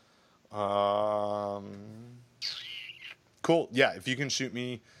it. Cool. Yeah, if you can shoot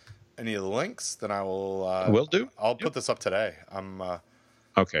me any of the links, then I will. Will do. I'll put this up today.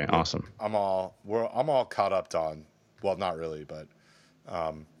 Okay. Awesome. I'm all caught up, Don. Well, not really, but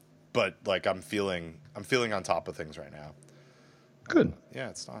like I'm feeling on top of things right now. Good. Yeah,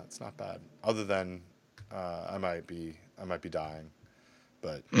 it's not bad. Other than I might be dying,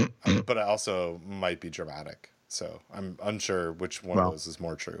 but I also might be dramatic. So I'm unsure which one of those is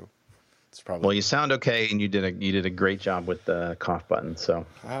more true. It's probably. Well, you sound okay, and you did a great job with the cough button. So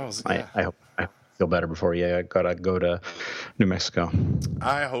I hope I feel better before you gotta go to New Mexico.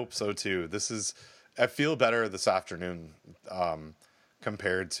 I hope so too. I feel better this afternoon.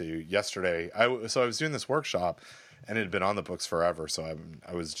 Compared to yesterday. I was doing this workshop, and it had been on the books forever. So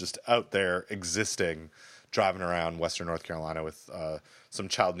I was just out there existing, driving around Western North Carolina with some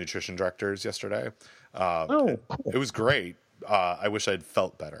child nutrition directors yesterday. Cool. It was great. I wish I'd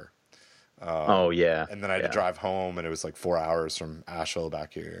felt better. And then I had to drive home, and it was like 4 hours from Asheville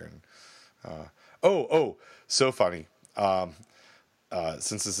back here. And so funny.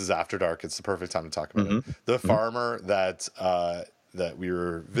 Since this is after dark, it's the perfect time to talk about it. The farmer that we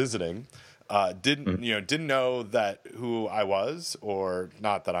were visiting didn't know that who I was, or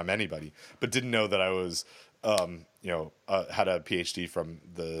not that I'm anybody, but didn't know that I was had a PhD from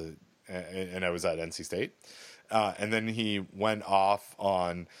and I was at NC State, and then he went off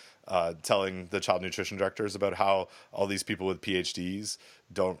on telling the child nutrition directors about how all these people with PhDs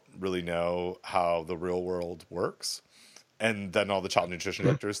don't really know how the real world works. And then all the child nutrition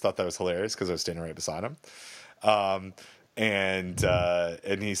directors thought that was hilarious because I was standing right beside him. And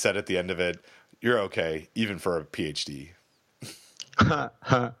he said at the end of it, "You're okay, even for a PhD."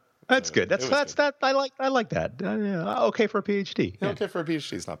 That's good. That's that. I like that. Okay for a PhD. Yeah. Okay for a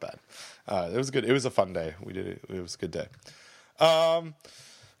PhD is not bad. It was good. It was a fun day. We did it. It was a good day.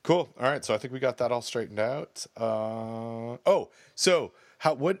 Cool. All right. So I think we got that all straightened out. So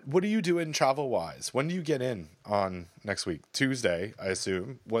what are you doing travel wise? When do you get in on next week? Tuesday, I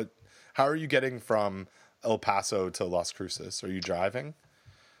assume. How are you getting from El Paso to Las Cruces? Are you driving?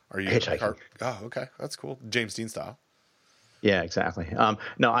 Are you hitchhiking? Oh, okay. That's cool. James Dean style. Yeah, exactly.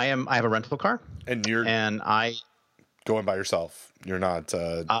 No, I have a rental car. And going by yourself. You're not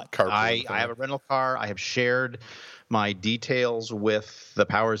carpooling. I have a rental car. I have shared my details with the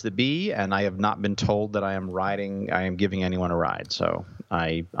powers that be, and I have not been told that I am giving anyone a ride. So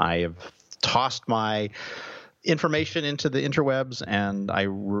I have tossed my information into the interwebs, and I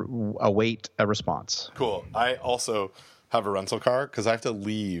await a response. Cool. I also have a rental car because I have to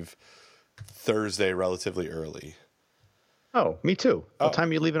leave Thursday relatively early. Oh, me too. What time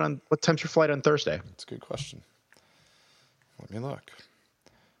are you leaving on? What time's your flight on Thursday? That's a good question. Let me look.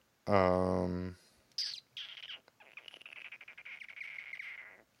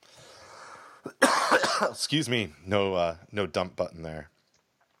 Excuse me. No dump button there.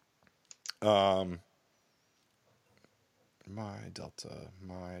 My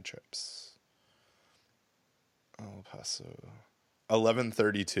trips. El Paso.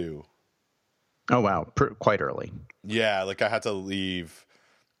 11:32. Oh wow, quite early. Yeah, like I had to leave.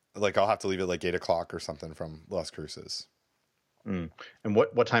 Like I'll have to leave at like 8 o'clock or something from Las Cruces. And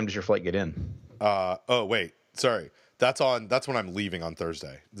what time does your flight get in? Oh wait, sorry. That's when I'm leaving on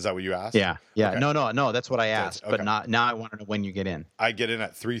Thursday. Is that what you asked? Yeah. Okay. No. That's what I asked. Okay. But now I want to know when you get in. I get in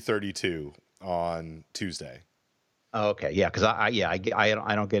at 3:32 on Tuesday. Oh, okay. Yeah, because I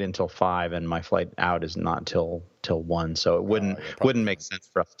don't get in until 5, and my flight out is not till 1. So it wouldn't make sense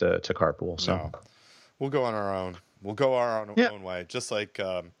for us to carpool. So no. We'll go on our own. We'll go our own way, just like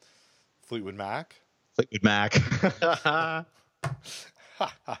Fleetwood Mac. Fleetwood Mac.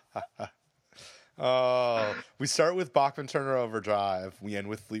 Oh, we start with Bachman Turner Overdrive. We end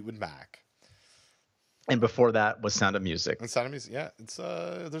with Fleetwood Mac. And before that was Sound of Music. And Sound of Music, yeah. It's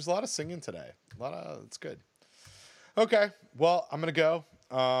there's a lot of singing today. It's good. Okay, well, I'm gonna go.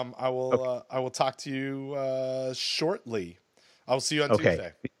 I will talk to you shortly. I will see you on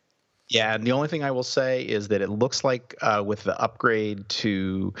Tuesday. Yeah, and the only thing I will say is that it looks like with the upgrade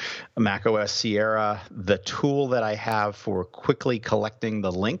to macOS Sierra, the tool that I have for quickly collecting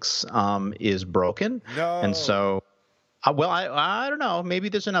the links is broken. No. And so, I don't know. Maybe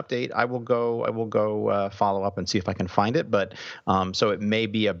there's an update. I will go follow up and see if I can find it. But so it may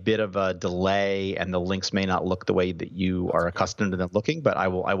be a bit of a delay, and the links may not look the way that you are accustomed to them looking. But I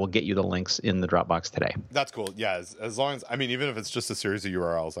will get you the links in the Dropbox today. That's cool. Yeah, as long as even if it's just a series of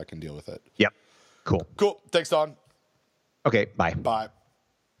URLs, I can deal with it. Yep. Cool. Thanks, Don. Okay. Bye. Bye.